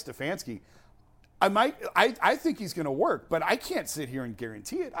 I like Stefanski. I think he's going to work, but I can't sit here and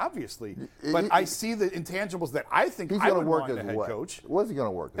guarantee it, obviously. But I see the intangibles that I think I would want in a head coach. What's he going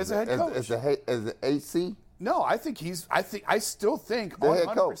to work as a head coach? As the HC? No, I still think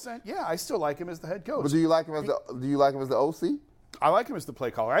 100%. Yeah, I still like him as the head coach. But do you like him as the OC? I like him as the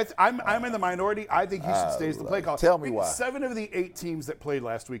play caller. I'm in the minority. I think he should stay as the play caller. Tell me why. 7 of the 8 teams that played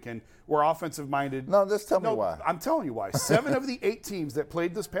last weekend were offensive minded. No, just tell me why. I'm telling you why. 7 of the 8 teams that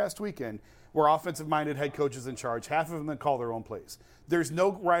played this past weekend were offensive minded head coaches in charge. Half of them that call their own plays. There's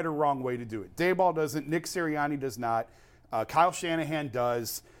no right or wrong way to do it. Dayball doesn't. Nick Sirianni does not. Kyle Shanahan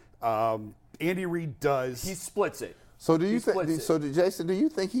does. Andy Reid does. He splits it. So Jason, do you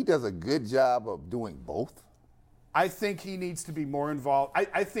think he does a good job of doing both? I think he needs to be more involved.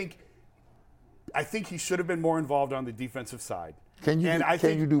 I think he should have been more involved on the defensive side. Can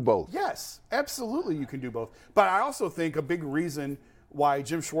you do both? Yes, absolutely you can do both. But I also think a big reason why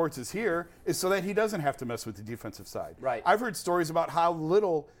Jim Schwartz is here is so that he doesn't have to mess with the defensive side. Right. I've heard stories about how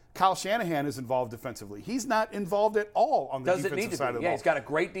little Kyle Shanahan is involved defensively. He's not involved at all on the defensive side of the ball. Yeah, he's got a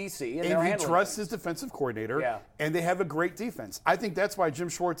great DC, and he trusts his defensive coordinator, and they have a great defense. I think that's why Jim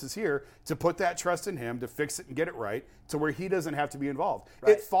Schwartz is here, to put that trust in him, to fix it and get it right, to where he doesn't have to be involved.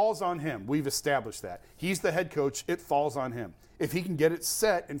 Right. It falls on him. We've established that. He's the head coach. It falls on him. If he can get it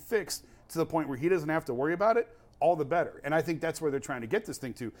set and fixed to the point where he doesn't have to worry about it, all the better. And I think that's where they're trying to get this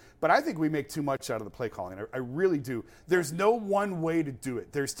thing to. But I think we make too much out of the play calling. I really do. There's no one way to do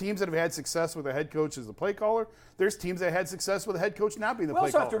it. There's teams that have had success with a head coach as the play caller. There's teams that had success with a head coach not being the play caller. We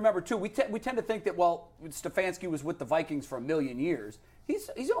also have to remember, too, we tend to think that, Stefanski was with the Vikings for a million years. He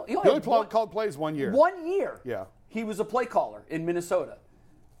only called plays 1 year. 1 year. Yeah. He was a play caller in Minnesota.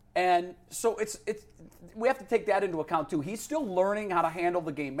 And so we have to take that into account, too. He's still learning how to handle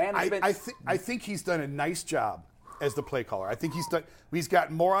the game management. I think he's done a nice job as the play caller. I think he's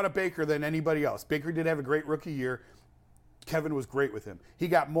gotten more out of Baker than anybody else. Baker did have a great rookie year. Kevin was great with him. He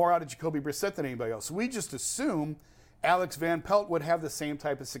got more out of Jacoby Brissett than anybody else. So we just assume Alex Van Pelt would have the same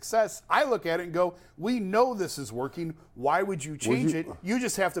type of success. I look at it and go, we know this is working. Why would you change it? You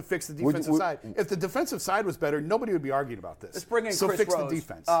just have to fix the defensive side. If the defensive side was better, nobody would be arguing about this. Let's bring in Chris fix Rose. The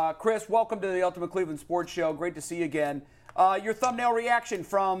defense. Chris, welcome to the Ultimate Cleveland Sports Show. Great to see you again. Your thumbnail reaction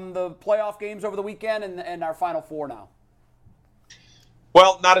from the playoff games over the weekend and our Final Four now.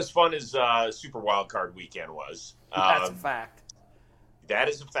 Well, not as fun as Super Wildcard Weekend was. That's a fact. That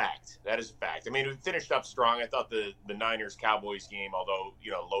is a fact. I mean, we finished up strong. I thought the Niners-Cowboys game, although,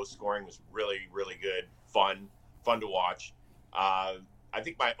 low scoring, was really, really good, fun to watch. I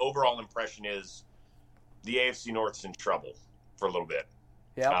think my overall impression is the AFC North's in trouble for a little bit.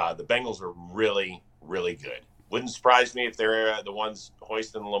 Yeah. The Bengals are really, really good. Wouldn't surprise me if they're the ones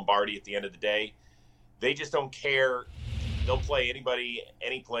hoisting the Lombardi at the end of the day. They just don't care. They'll play anybody,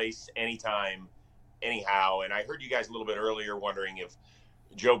 any place, anytime, anyhow. And I heard you guys a little bit earlier wondering if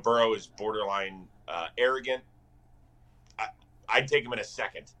Joe Burrow is borderline arrogant. I'd take him in a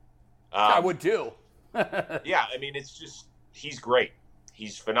second. I would too. Yeah, I mean, it's just, he's great.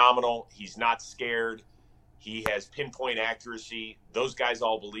 He's phenomenal. He's not scared. He has pinpoint accuracy. Those guys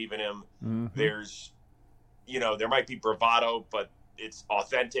all believe in him. Mm-hmm. There's, there might be bravado, but it's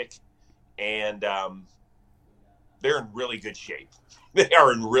authentic. And they're in really good shape. They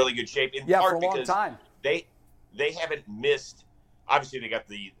are in really good shape. In part for a long because time. They haven't missed. Obviously, they got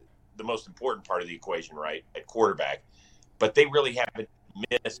the most important part of the equation right at quarterback, but they really haven't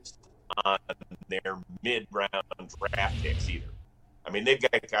missed on their mid-round draft picks either. I mean, they've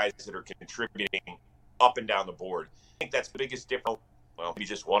got guys that are contributing up and down the board. I think that's the biggest difference. Well, maybe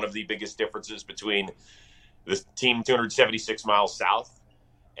just one of the biggest differences between the team 276 miles south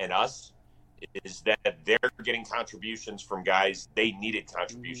and us is that they're getting contributions from guys they needed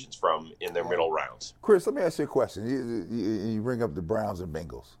contributions from in their middle rounds. Chris, let me ask you a question. You bring up the Browns and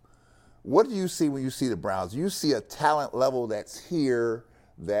Bengals. What do you see when you see the Browns? Do you see a talent level that's here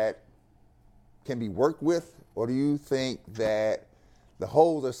that can be worked with, or do you think that the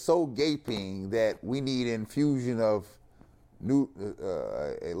holes are so gaping that we need infusion of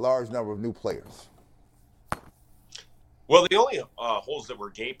a large number of new players. Well, the only holes that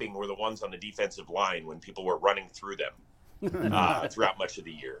were gaping were the ones on the defensive line when people were running through them throughout much of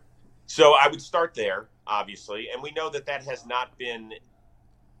the year. So I would start there, obviously, and we know that has not been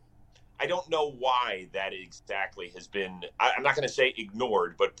 – I don't know why that exactly has been – I'm not going to say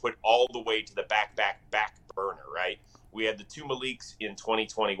ignored, but put all the way to the back burner, right? We had the two Maliks in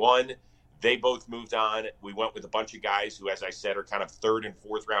 2021. They both moved on. We went with a bunch of guys who, as I said, are kind of third and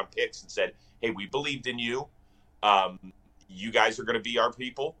fourth round picks and said, hey, we believed in you. You guys are going to be our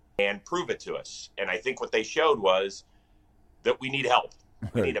people and prove it to us. And I think what they showed was that we need help.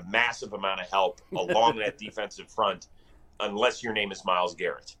 We need a massive amount of help along that defensive front, unless your name is Myles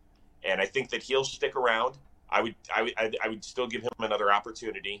Garrett. And I think that he'll stick around. I would still give him another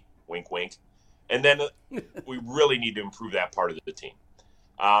opportunity. Wink, wink. And then we really need to improve that part of the team.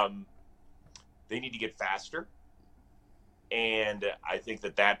 They need to get faster. And I think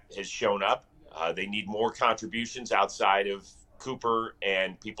that has shown up. They need more contributions outside of Cooper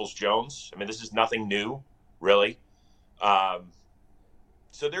and Peoples-Jones. I mean, this is nothing new, really.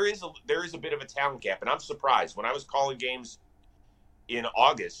 So there is a bit of a talent gap, and I'm surprised. When I was calling games in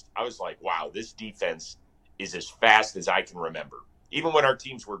August, I was like, wow, this defense is as fast as I can remember. Even when our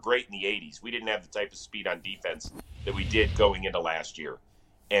teams were great in the 80s, we didn't have the type of speed on defense that we did going into last year.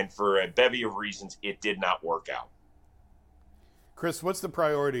 And for a bevy of reasons, it did not work out. Chris, what's the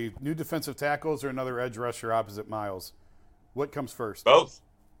priority? New defensive tackles or another edge rusher opposite Myles? What comes first? Both.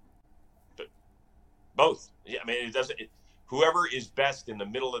 Yeah, I mean, whoever is best in the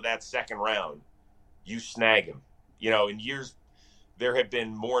middle of that second round, you snag him. You know, in years, there have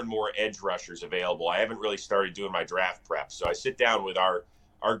been more and more edge rushers available. I haven't really started doing my draft prep. So I sit down with our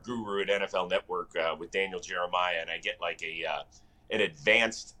guru at NFL Network, with Daniel Jeremiah, and I get like an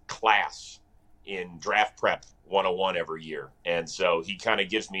advanced class in draft prep 101 every year. And so he kind of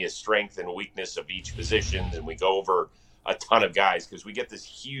gives me a strength and weakness of each position, and we go over a ton of guys because we get this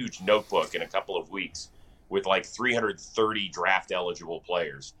huge notebook in a couple of weeks with like 330 draft eligible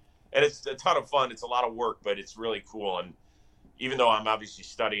players. And it's a ton of fun. It's a lot of work, but it's really cool. And even though I'm obviously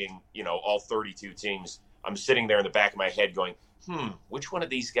studying, all 32 teams, I'm sitting there in the back of my head going, which one of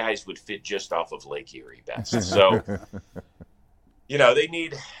these guys would fit just off of Lake Erie best? So, they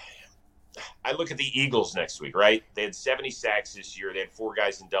need – I look at the Eagles next week, right? They had 70 sacks this year. They had 4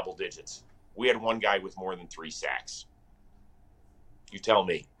 guys in double digits. We had 1 guy with more than 3 sacks. You tell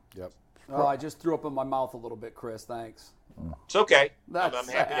me. Yep. Oh, I just threw up in my mouth a little bit, Chris. Thanks. It's okay. That's I'm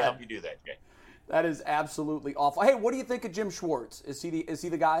happy to help you do that. Okay. That is absolutely awful. Hey, what do you think of Jim Schwartz? Is he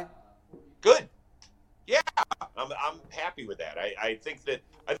the guy? Good. Yeah, I'm happy with that. I think that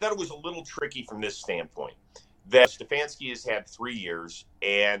I thought it was a little tricky from this standpoint that Stefanski has had 3 years,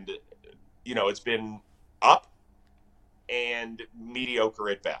 and it's been up and mediocre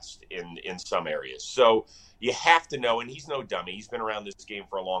at best in some areas. So you have to know, and he's no dummy, he's been around this game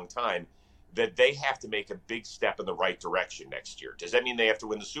for a long time, that they have to make a big step in the right direction next year. Does that mean they have to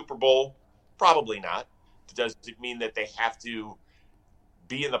win the Super Bowl? Probably not. Does it mean that they have to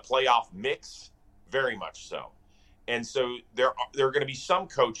be in the playoff mix? Very much so. And so there are going to be some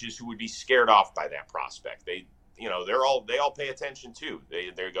coaches who would be scared off by that prospect. They all pay attention too.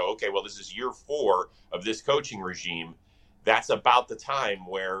 They go, okay, well, this is year 4 of this coaching regime. That's about the time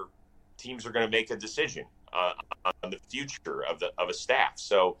where teams are going to make a decision on the future of a staff.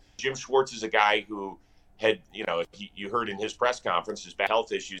 So Jim Schwartz is a guy who had, you heard in his press conference, his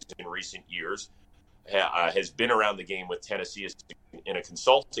health issues in recent years, has been around the game with Tennessee in a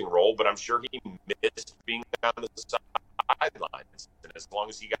consulting role, but I'm sure he missed being on the sidelines. And as long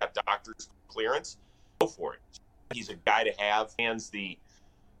as he got doctor's clearance, go for it. He's a guy to have. Hands the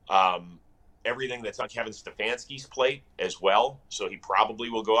everything that's on Kevin Stefanski's plate as well. So he probably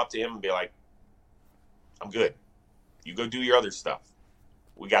will go up to him and be like, I'm good. You go do your other stuff.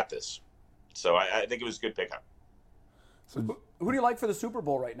 We got this. So I think it was a good pickup. So who do you like for the Super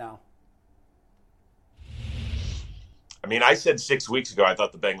Bowl right now? I mean, I said 6 weeks ago I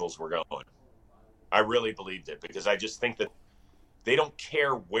thought the Bengals were going. I really believed it because I just think that they don't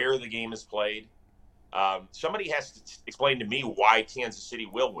care where the game is played. Somebody has to explain to me why Kansas City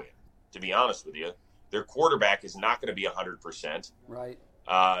will win, to be honest with you. Their quarterback is not going to be 100%. Right.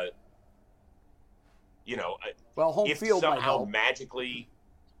 Well, home if field somehow magically –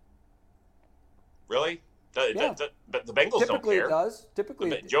 really? But the Bengals Typically don't care. It does.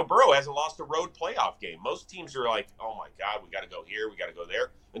 Typically, Joe Burrow hasn't lost a road playoff game. Most teams are like, oh, my God, we got to go here, we got to go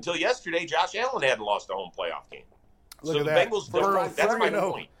there. Until yesterday, Josh Allen hadn't lost a home playoff game. Look so at the that. Bengals Burrow don't. That's my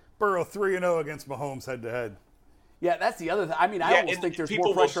point. Burrow 3-0 against Mahomes head-to-head. Yeah, that's the other thing. I mean, I almost think there's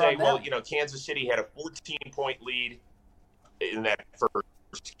more pressure on them. People will say, well, Kansas City had a 14-point lead in that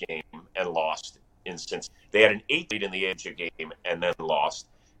first game and lost in Cincinnati. They had an 8 lead in the AFC game and then lost.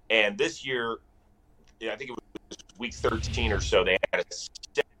 And this year, I think it was week 13 or so, they had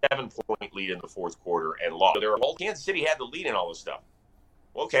a 7-point lead in the fourth quarter and lost. So Kansas City had the lead in all this stuff.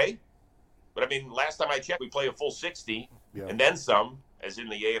 Okay. But, I mean, last time I checked, we played a full 60 and then some, as in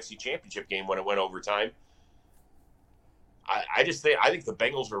the AFC Championship game when it went overtime. I think the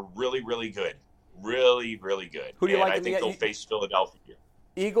Bengals are really, really good. Really, really good. Who do you like? I think they'll face Philadelphia.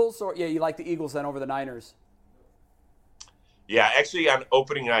 Eagles, or you like the Eagles then over the Niners? Yeah, actually on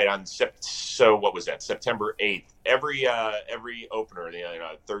opening night what was that? September 8th. Every opener,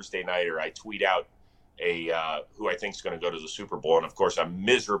 Thursday nighter, I tweet out who I think is going to go to the Super Bowl, and of course I'm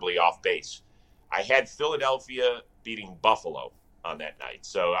miserably off base. I had Philadelphia beating Buffalo on that night,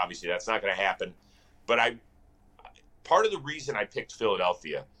 so obviously that's not going to happen. But part of the reason I picked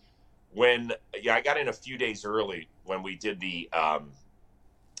Philadelphia, I got in a few days early when we did the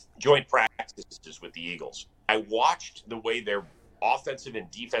joint practices with the Eagles. I watched the way their offensive and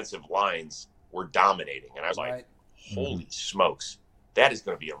defensive lines were dominating, and I was like, holy smokes, that is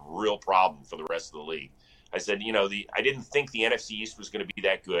going to be a real problem for the rest of the league. I said, I didn't think the NFC East was going to be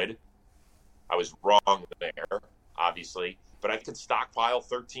that good. I was wrong there, obviously, but I could stockpile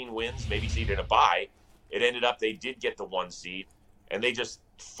 13 wins, maybe seed in a bye. It ended up they did get the 1 seed, and they just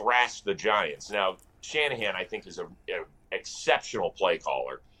thrashed the Giants. Now, Shanahan, I think, is an exceptional play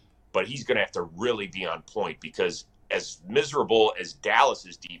caller, but he's going to have to really be on point because as miserable as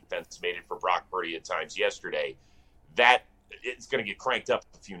Dallas's defense made it for Brock Purdy at times yesterday, that it's going to get cranked up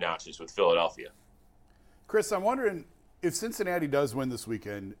a few notches with Philadelphia. Chris, I'm wondering if Cincinnati does win this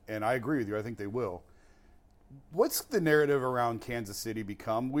weekend, and I agree with you, I think they will, what's the narrative around Kansas City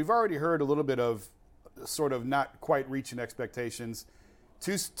become? We've already heard a little bit of sort of not quite reaching expectations.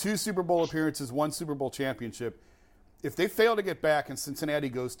 Two Super Bowl appearances, 1 Super Bowl championship. If they fail to get back and Cincinnati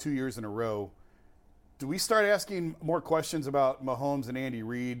goes 2 years in a row, do we start asking more questions about Mahomes and Andy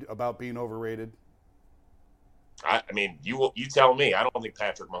Reid about being overrated? I mean, you tell me. I don't think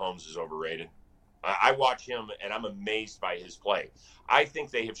Patrick Mahomes is overrated. I watch him, and I'm amazed by his play. I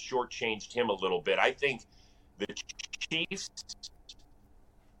think they have shortchanged him a little bit. I think the Chiefs,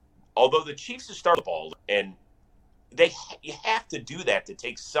 although the Chiefs have started the ball, and you have to do that to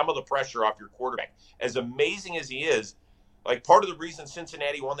take some of the pressure off your quarterback. As amazing as he is, like part of the reason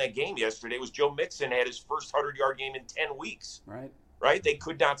Cincinnati won that game yesterday was Joe Mixon had his first 100-yard game in 10 weeks. Right? They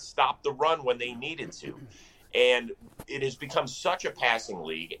could not stop the run when they needed to. And it has become such a passing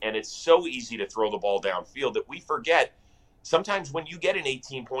league, and it's so easy to throw the ball downfield that we forget sometimes when you get an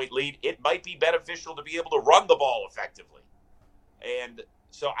 18-point lead, it might be beneficial to be able to run the ball effectively. And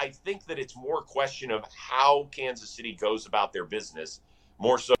so I think that it's more a question of how Kansas City goes about their business,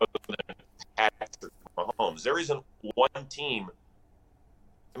 more so than Patrick Mahomes. There isn't one team.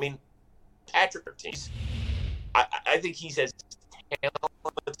 I mean, Patrick teams. I think he's as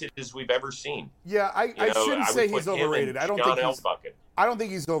talented as we've ever seen. Yeah, I shouldn't say he's overrated. I don't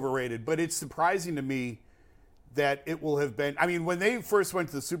think he's overrated, but it's surprising to me that it will have been. I mean, when they first went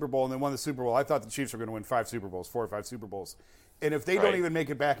to the Super Bowl and they won the Super Bowl, I thought the Chiefs were going to win 5 Super Bowls, 4 or 5 Super Bowls. And if they don't even make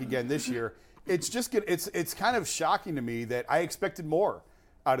it back again this year, it's kind of shocking to me that I expected more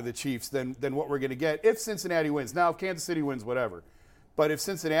out of the Chiefs than what we're going to get if Cincinnati wins. Now, if Kansas City wins, whatever. But if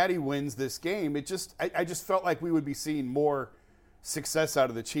Cincinnati wins this game, I just felt like we would be seeing more success out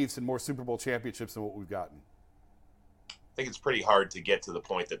of the Chiefs and more Super Bowl championships than what we've gotten. I think it's pretty hard to get to the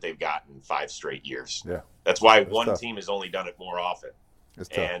point that they've gotten 5 straight years. Yeah, that's why one team has only done it more often.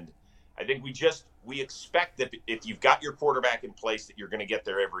 And I think we expect that if you've got your quarterback in place that you're going to get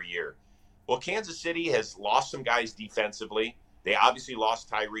there every year. Well, Kansas City has lost some guys defensively. They obviously lost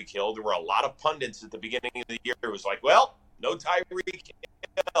Tyreek Hill. There were a lot of pundits at the beginning of the year. It was like, well, no Tyreek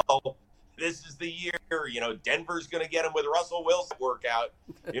Hill. This is the year. Denver's going to get him with Russell Wilson workout.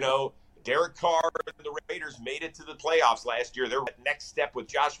 Derek Carr and the Raiders made it to the playoffs last year. They're next step with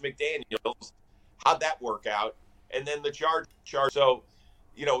Josh McDaniels. How'd that work out? And then the Chargers. So,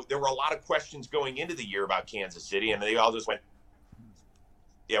 there were a lot of questions going into the year about Kansas City, and they all just went,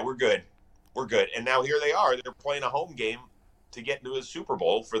 yeah, we're good. We're good. And now here they are. They're playing a home game to get into a Super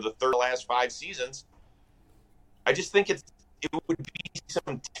Bowl for the last 5 seasons. I just think it would be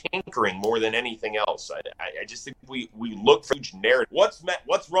some tinkering more than anything else. I just think we look for huge narrative.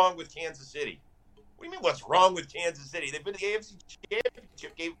 What's wrong with Kansas City? What do you mean what's wrong with Kansas City? They've been to the AFC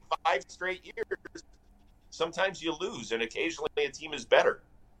Championship game 5 straight years. Sometimes you lose, and occasionally a team is better.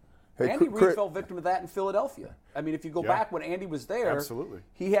 Andy Reid fell victim to that in Philadelphia. I mean, if you go back when Andy was there, absolutely,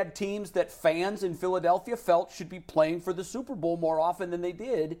 he had teams that fans in Philadelphia felt should be playing for the Super Bowl more often than they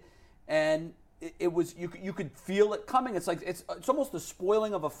did, and it was you could feel it coming. It's like it's almost the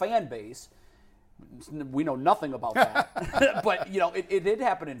spoiling of a fan base. We know nothing about that, but it did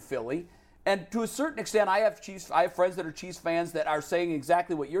happen in Philly, and to a certain extent, I have friends that are Chiefs fans that are saying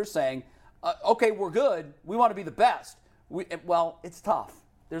exactly what you're saying. Okay, we're good. We want to be the best. Well, it's tough.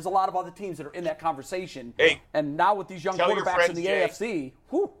 There's a lot of other teams that are in that conversation. Hey, and now with these young quarterbacks in the AFC,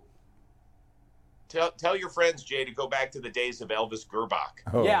 Tell your friends, Jay, to go back to the days of Elvis Gerbach.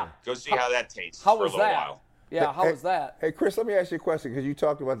 Oh. Yeah. Go see how that tastes how for was a little that? while. Yeah, how was that? Hey, Chris, let me ask you a question, because you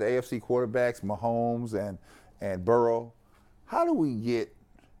talked about the AFC quarterbacks, Mahomes and Burrow. How do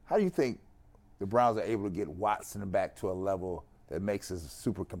you think the Browns are able to get Watson back to a level that makes us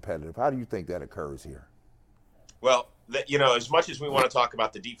super competitive? How do you think that occurs here? Well, as much as we want to talk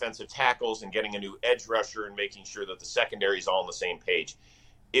about the defensive tackles and getting a new edge rusher and making sure that the secondary is all on the same page,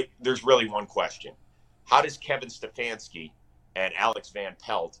 there's really one question. How does Kevin Stefanski and Alex Van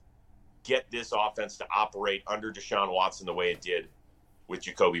Pelt get this offense to operate under Deshaun Watson the way it did with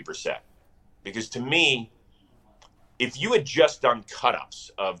Jacoby Brissett? Because to me, if you had just done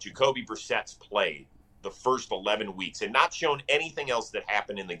cut-ups of Jacoby Brissett's play the first 11 weeks and not shown anything else that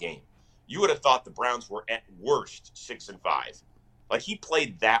happened in the game, you would have thought the Browns were at worst 6-5. Like, he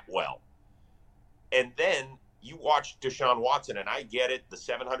played that well. And then you watch Deshaun Watson, and I get it, the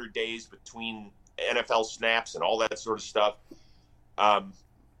 700 days between NFL snaps and all that sort of stuff.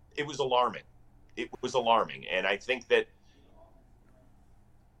 It was alarming. It was alarming. And I think that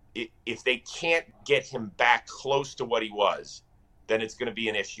if they can't get him back close to what he was, then it's going to be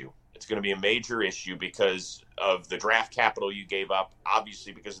an issue. It's going to be a major issue because of the draft capital you gave up,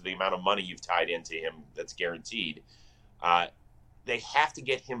 obviously because of the amount of money you've tied into him that's guaranteed. They have to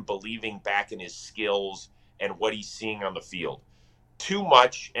get him believing back in his skills and what he's seeing on the field. Too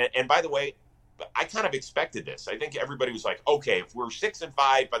much, and by the way, I kind of expected this. I think everybody was like, okay, if we're 6-5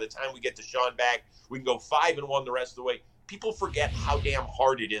 by the time we get Deshaun back, we can go 5-1 the rest of the way. People forget how damn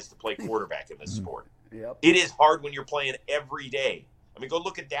hard it is to play quarterback in this sport. Yep. It is hard when you're playing every day. I mean, go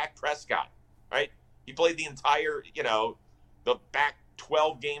look at Dak Prescott, right? He played the entire, the back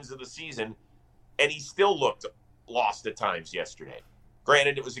 12 games of the season, and he still looked lost at times yesterday.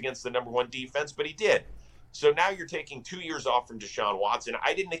 Granted, it was against the number one defense, but he did. So now you're taking 2 years off from Deshaun Watson.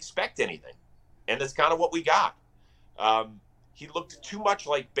 I didn't expect anything, and that's kind of what we got. He looked too much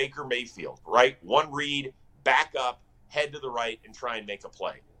like Baker Mayfield, right? One read, back up, head to the right, and try and make a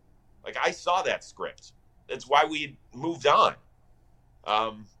play. Like, I saw that script. That's why we moved on.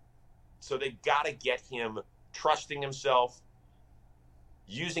 So they've got to get him trusting himself,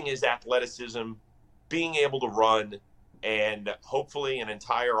 using his athleticism, being able to run, and hopefully an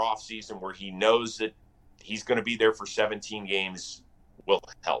entire offseason where he knows that he's going to be there for 17 games will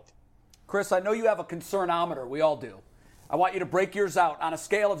help. Chris, I know you have a concernometer. We all do. I want you to break yours out on a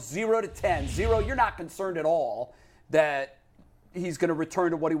scale of 0 to 10. 0, you're not concerned at all that he's going to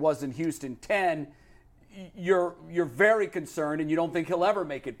return to what he was in Houston. 10, you're very concerned and you don't think he'll ever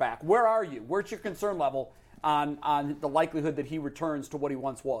make it back. Where are you? Where's your concern level on the likelihood that he returns to what he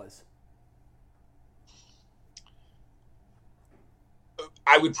once was?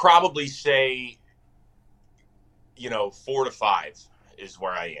 I would probably say, 4 to 5 is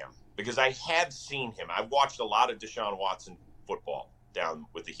where I am, because I have seen him. I've watched a lot of Deshaun Watson football down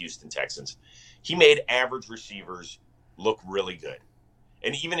with the Houston Texans. He made average receivers look really good.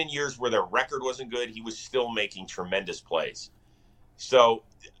 And even in years where their record wasn't good, he was still making tremendous plays. So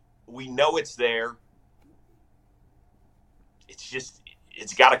we know it's there.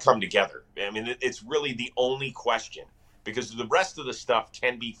 It's got to come together. I mean, it's really the only question, because the rest of the stuff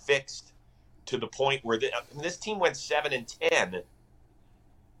can be fixed to the point where this team went 7-10.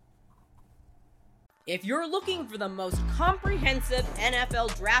 If you're looking for the most comprehensive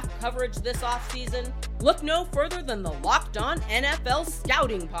NFL draft coverage this offseason, look no further than the Locked On NFL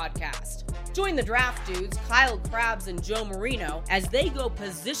Scouting Podcast. Join the draft dudes, Kyle Krabs and Joe Marino, as they go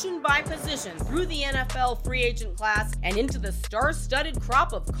position by position through the NFL free agent class and into the star-studded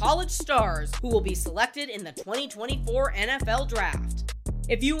crop of college stars who will be selected in the 2024 NFL Draft.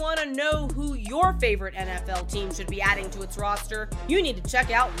 If you want to know who your favorite NFL team should be adding to its roster, you need to check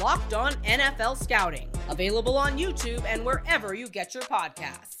out Locked On NFL Scouting, available on YouTube and wherever you get your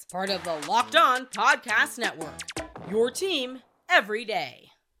podcasts. Part of the Locked On Podcast Network, your team every day.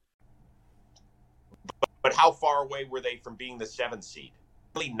 But how far away were they from being the 7th seed?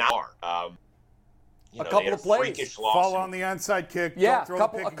 Really not. a couple of plays. Freakish loss. Fall on the onside kick. Yeah, don't throw the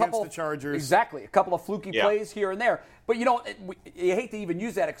pick against the Chargers. Exactly. A couple of fluky plays here and there. But, you hate to even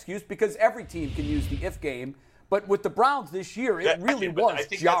use that excuse because every team can use the if game. But with the Browns this year, it really was I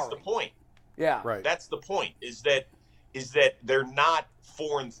think jarring. that's the point. Yeah. Right. That's the point, is that they're not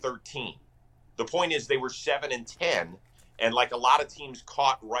 4-13. The point is they were 7-10, and like a lot of teams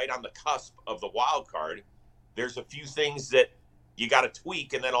caught right on the cusp of the wild card, there's a few things that you got to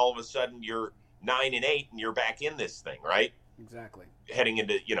tweak, and then all of a sudden you're 9-8 and you're back in this thing, right? Exactly. Heading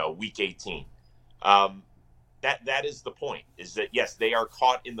into week 18. That is the point. Is that yes, they are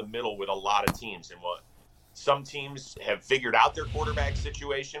caught in the middle with a lot of teams, and what some teams have figured out their quarterback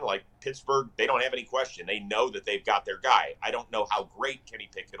situation, like Pittsburgh. They don't have any question. They know that they've got their guy. I don't know how great Kenny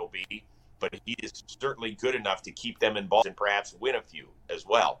Pickett will be, but he is certainly good enough to keep them in balls and perhaps win a few as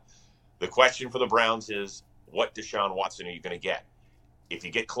well. The question for the Browns is, what Deshaun Watson are you going to get? If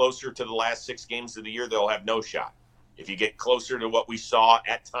you get closer to the last 6 games of the year, they'll have no shot. If you get closer to what we saw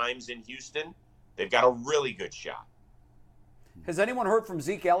at times in Houston, they've got a really good shot. Has anyone heard from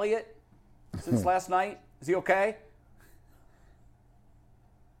Zeke Elliott since last night? Is he okay?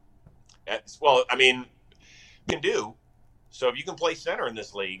 Well, I mean, you can do. So if you can play center in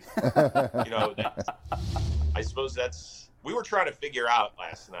this league, I suppose we were trying to figure out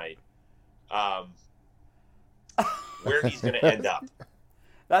last night where he's going to end up.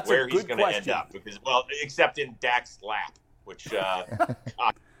 That's where a good he's going to end question. up. Because, except in Dak's lap, which, God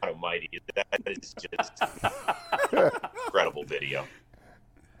almighty, that is just incredible video.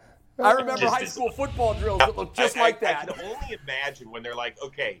 I remember high school football drills that looked just like that. I can only imagine when they're like,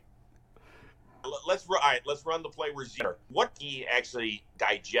 okay, let's run the play where Zeke. What do you actually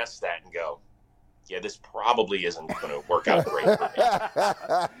digest that and go, yeah, this probably isn't going to work out great for me.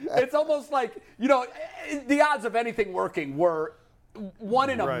 It's almost like, the odds of anything working were 1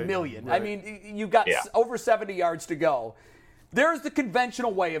 in a million. Right. I mean, you've got over 70 yards to go. There's the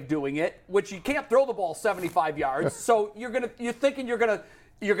conventional way of doing it, which you can't throw the ball 75 yards. So you're thinking you're gonna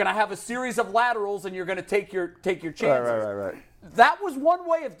have a series of laterals and you're gonna take your chances. Right. That was one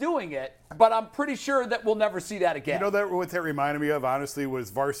way of doing it, but I'm pretty sure that we'll never see that again. What that reminded me of, honestly,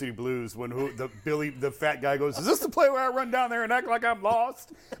 was Varsity Blues when the fat guy goes, "Is this the play where I run down there and act like I'm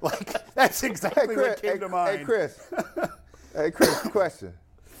lost?" Like that's exactly what came to mind. Hey Chris, question: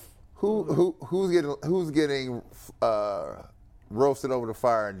 Who's getting roasted over the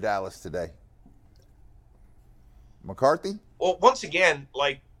fire in Dallas today? McCarthy? Well, once again,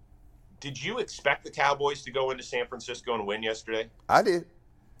 did you expect the Cowboys to go into San Francisco and win yesterday? I did.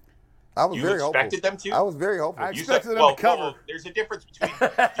 I was very hopeful. You expected them to? I was very hopeful. I expected them to cover. Well, there's a difference between.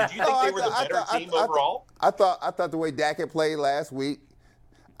 Did you think they were the better team overall? I thought the way Dak had played last week.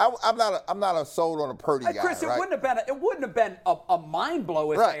 I'm not a sold on a Purdy guy. Chris, right? it wouldn't have been a mind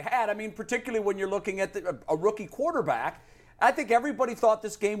blow if they had. I mean, particularly when you're looking at a rookie quarterback. I think everybody thought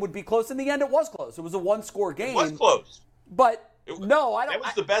this game would be close. In the end, it was close. It was a 1-score game. It was close. But no, I don't. That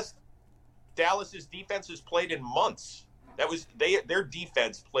was the best Dallas's defense has played in months. That was their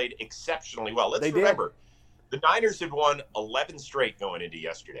defense played exceptionally well. Let's remember, the Niners had won 11 straight going into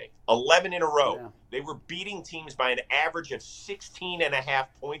yesterday. 11 in a row. Yeah. They were beating teams by an average of 16.5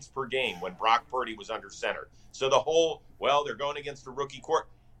 points per game when Brock Purdy was under center. So they're going against a rookie court.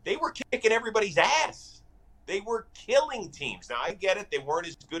 They were kicking everybody's ass. They were killing teams. Now, I get it. They weren't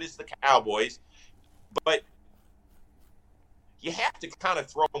as good as the Cowboys. But you have to kind of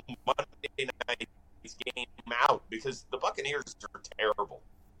throw Monday night's game out because the Buccaneers are terrible.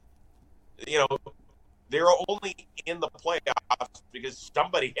 They're only in the playoffs because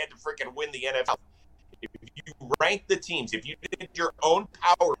somebody had to freaking win the NFL. If you rank the teams, if you did your own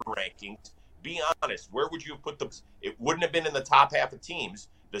power rankings, be honest, where would you have put them? It wouldn't have been in the top half of teams.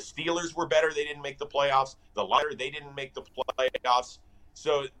 The Steelers were better. They didn't make the playoffs. The Lions, they didn't make the playoffs.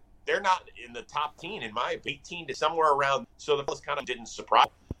 So they're not in the top 10, in my opinion, 18 to somewhere around. So the Bills kind of didn't surprise.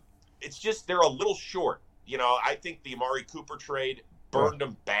 It's just they're a little short. I think the Amari Cooper trade burned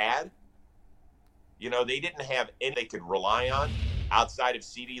them bad. They didn't have any they could rely on outside of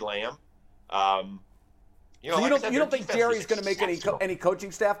CeeDee Lamb. You don't think Jerry's going to make any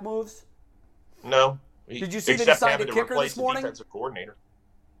coaching staff moves? No. Did you see that he signed a kicker this morning? Defensive coordinator.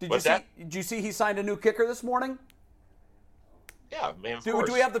 Did you see he signed a new kicker this morning? Yeah, man. Of course.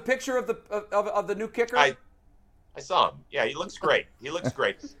 Do we have the picture of the new kicker? I saw him. Yeah, he looks great.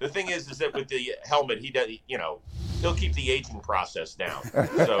 The thing is that with the helmet, he does. He'll keep the aging process down.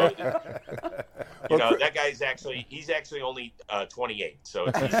 So, that guy's he's actually only 28. So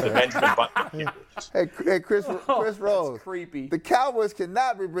he's the Benjamin Button. Hey, Chris Rose. That's creepy. The Cowboys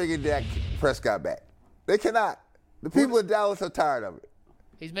cannot be bringing Dak Prescott back. They cannot. The people in Dallas are tired of it.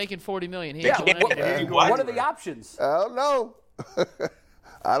 He's making $40 million. What are the options? I don't know.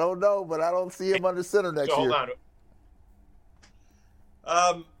 I don't know, but I don't see him under center next year. Hold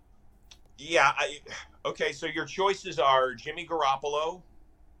on. Okay, so your choices are Jimmy Garoppolo,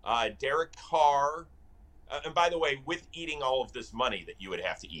 Derek Carr, and by the way, with eating all of this money that you would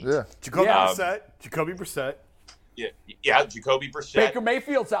have to eat. Yeah. Jacoby Brissett. Yeah, Jacoby Brissett. Baker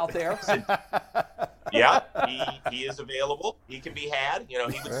Mayfield's out there. Yeah, he is available. He can be had. He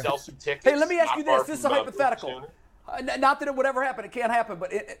would sell some tickets. Hey, let me ask you this. This is a hypothetical. Not that it would ever happen. It can't happen.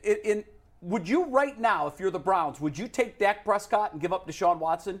 But would you right now, if you're the Browns, would you take Dak Prescott and give up Deshaun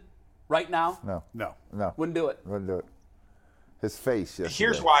Watson right now? No. Wouldn't do it. Wouldn't do it. His face yesterday.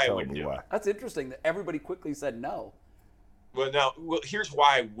 Here's why I wouldn't do it. That's interesting that everybody quickly said no. Well, here's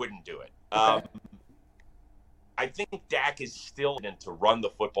why I wouldn't do it. Okay. I think Dak is still in to run the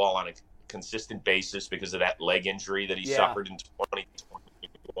football on a consistent basis because of that leg injury that he suffered in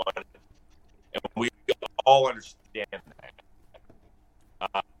 2021. And we all understand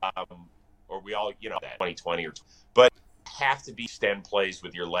that. Or we all, that 2020 but have to be extend plays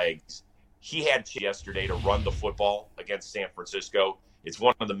with your legs. He had yesterday to run the football against San Francisco. It's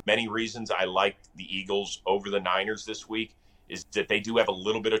one of the many reasons I like the Eagles over the Niners this week, is that they do have a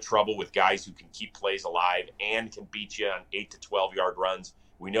little bit of trouble with guys who can keep plays alive and can beat you on 8 to 12-yard runs.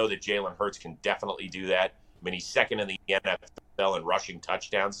 We know that Jalen Hurts can definitely do that. I mean, he's second in the NFL in rushing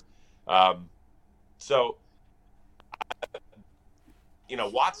touchdowns.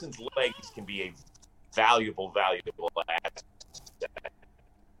 Watson's legs can be a valuable asset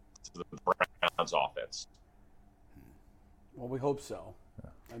to the Browns offense. Well, we hope so.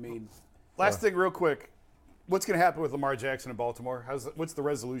 I mean, last thing real quick. What's going to happen with Lamar Jackson in Baltimore? What's the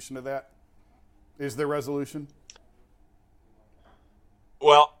resolution of that? Is there resolution?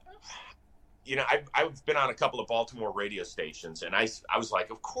 Well, I've been on a couple of Baltimore radio stations, and I was like,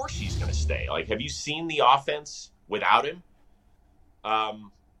 of course he's going to stay. Like, have you seen the offense without him?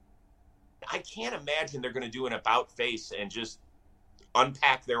 I can't imagine they're going to do an about face and just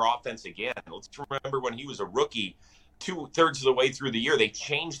unpack their offense again. Let's remember when he was a rookie, 2/3 of the way through the year, they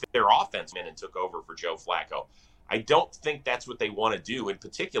changed their offense and took over for Joe Flacco. I don't think that's what they want to do, in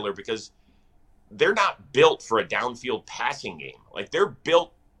particular because they're not built for a downfield passing game. Like, they're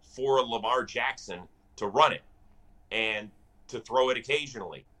built for Lamar Jackson to run it and to throw it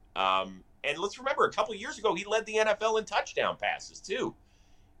occasionally. And let's remember, a couple of years ago, he led the NFL in touchdown passes too.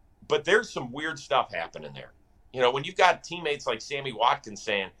 But there's some weird stuff happening there. When you've got teammates like Sammy Watkins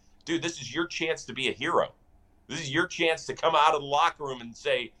saying, dude, this is your chance to be a hero. This is your chance to come out of the locker room and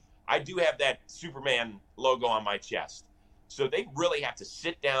say, I do have that Superman logo on my chest. So they really have to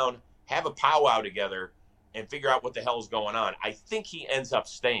sit down, have a powwow together, and figure out what the hell is going on. I think he ends up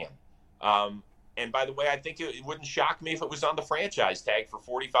staying. And by the way, I think it wouldn't shock me if it was on the franchise tag for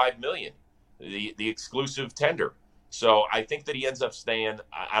 $45 million, the exclusive tender. So I think that he ends up staying.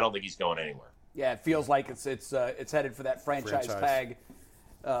 I don't think he's going anywhere. Yeah, it feels like it's headed for that franchise tag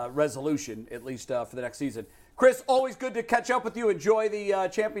resolution, at least for the next season. Chris, always good to catch up with you. Enjoy the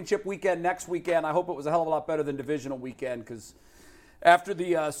championship weekend next weekend. I hope it was a hell of a lot better than divisional weekend, because after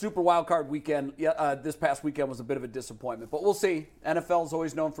the Super Wildcard weekend, this past weekend was a bit of a disappointment. But we'll see. NFL is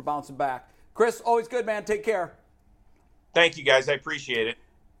always known for bouncing back. Chris, always good, man. Take care. Thank you, guys. I appreciate it.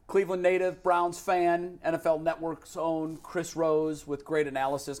 Cleveland native, Browns fan, NFL Network's own Chris Rose with great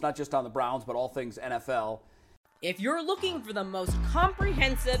analysis, not just on the Browns, but all things NFL. If you're looking for the most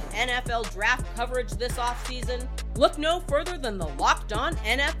comprehensive NFL draft coverage this offseason, look no further than the Locked On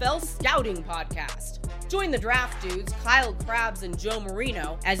NFL Scouting Podcast. Join the draft dudes, Kyle Krabs and Joe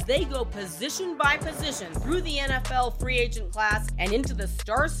Marino, as they go position by position through the NFL free agent class and into the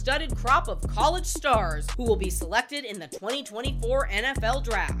star-studded crop of college stars who will be selected in the 2024 NFL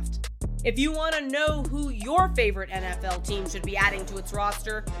Draft. If you want to know who your favorite NFL team should be adding to its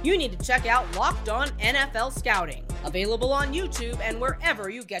roster, you need to check out Locked On NFL Scouting, available on YouTube and wherever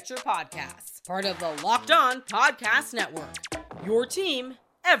you get your podcasts. Part of the Locked On Podcast Network, your team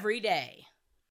every day.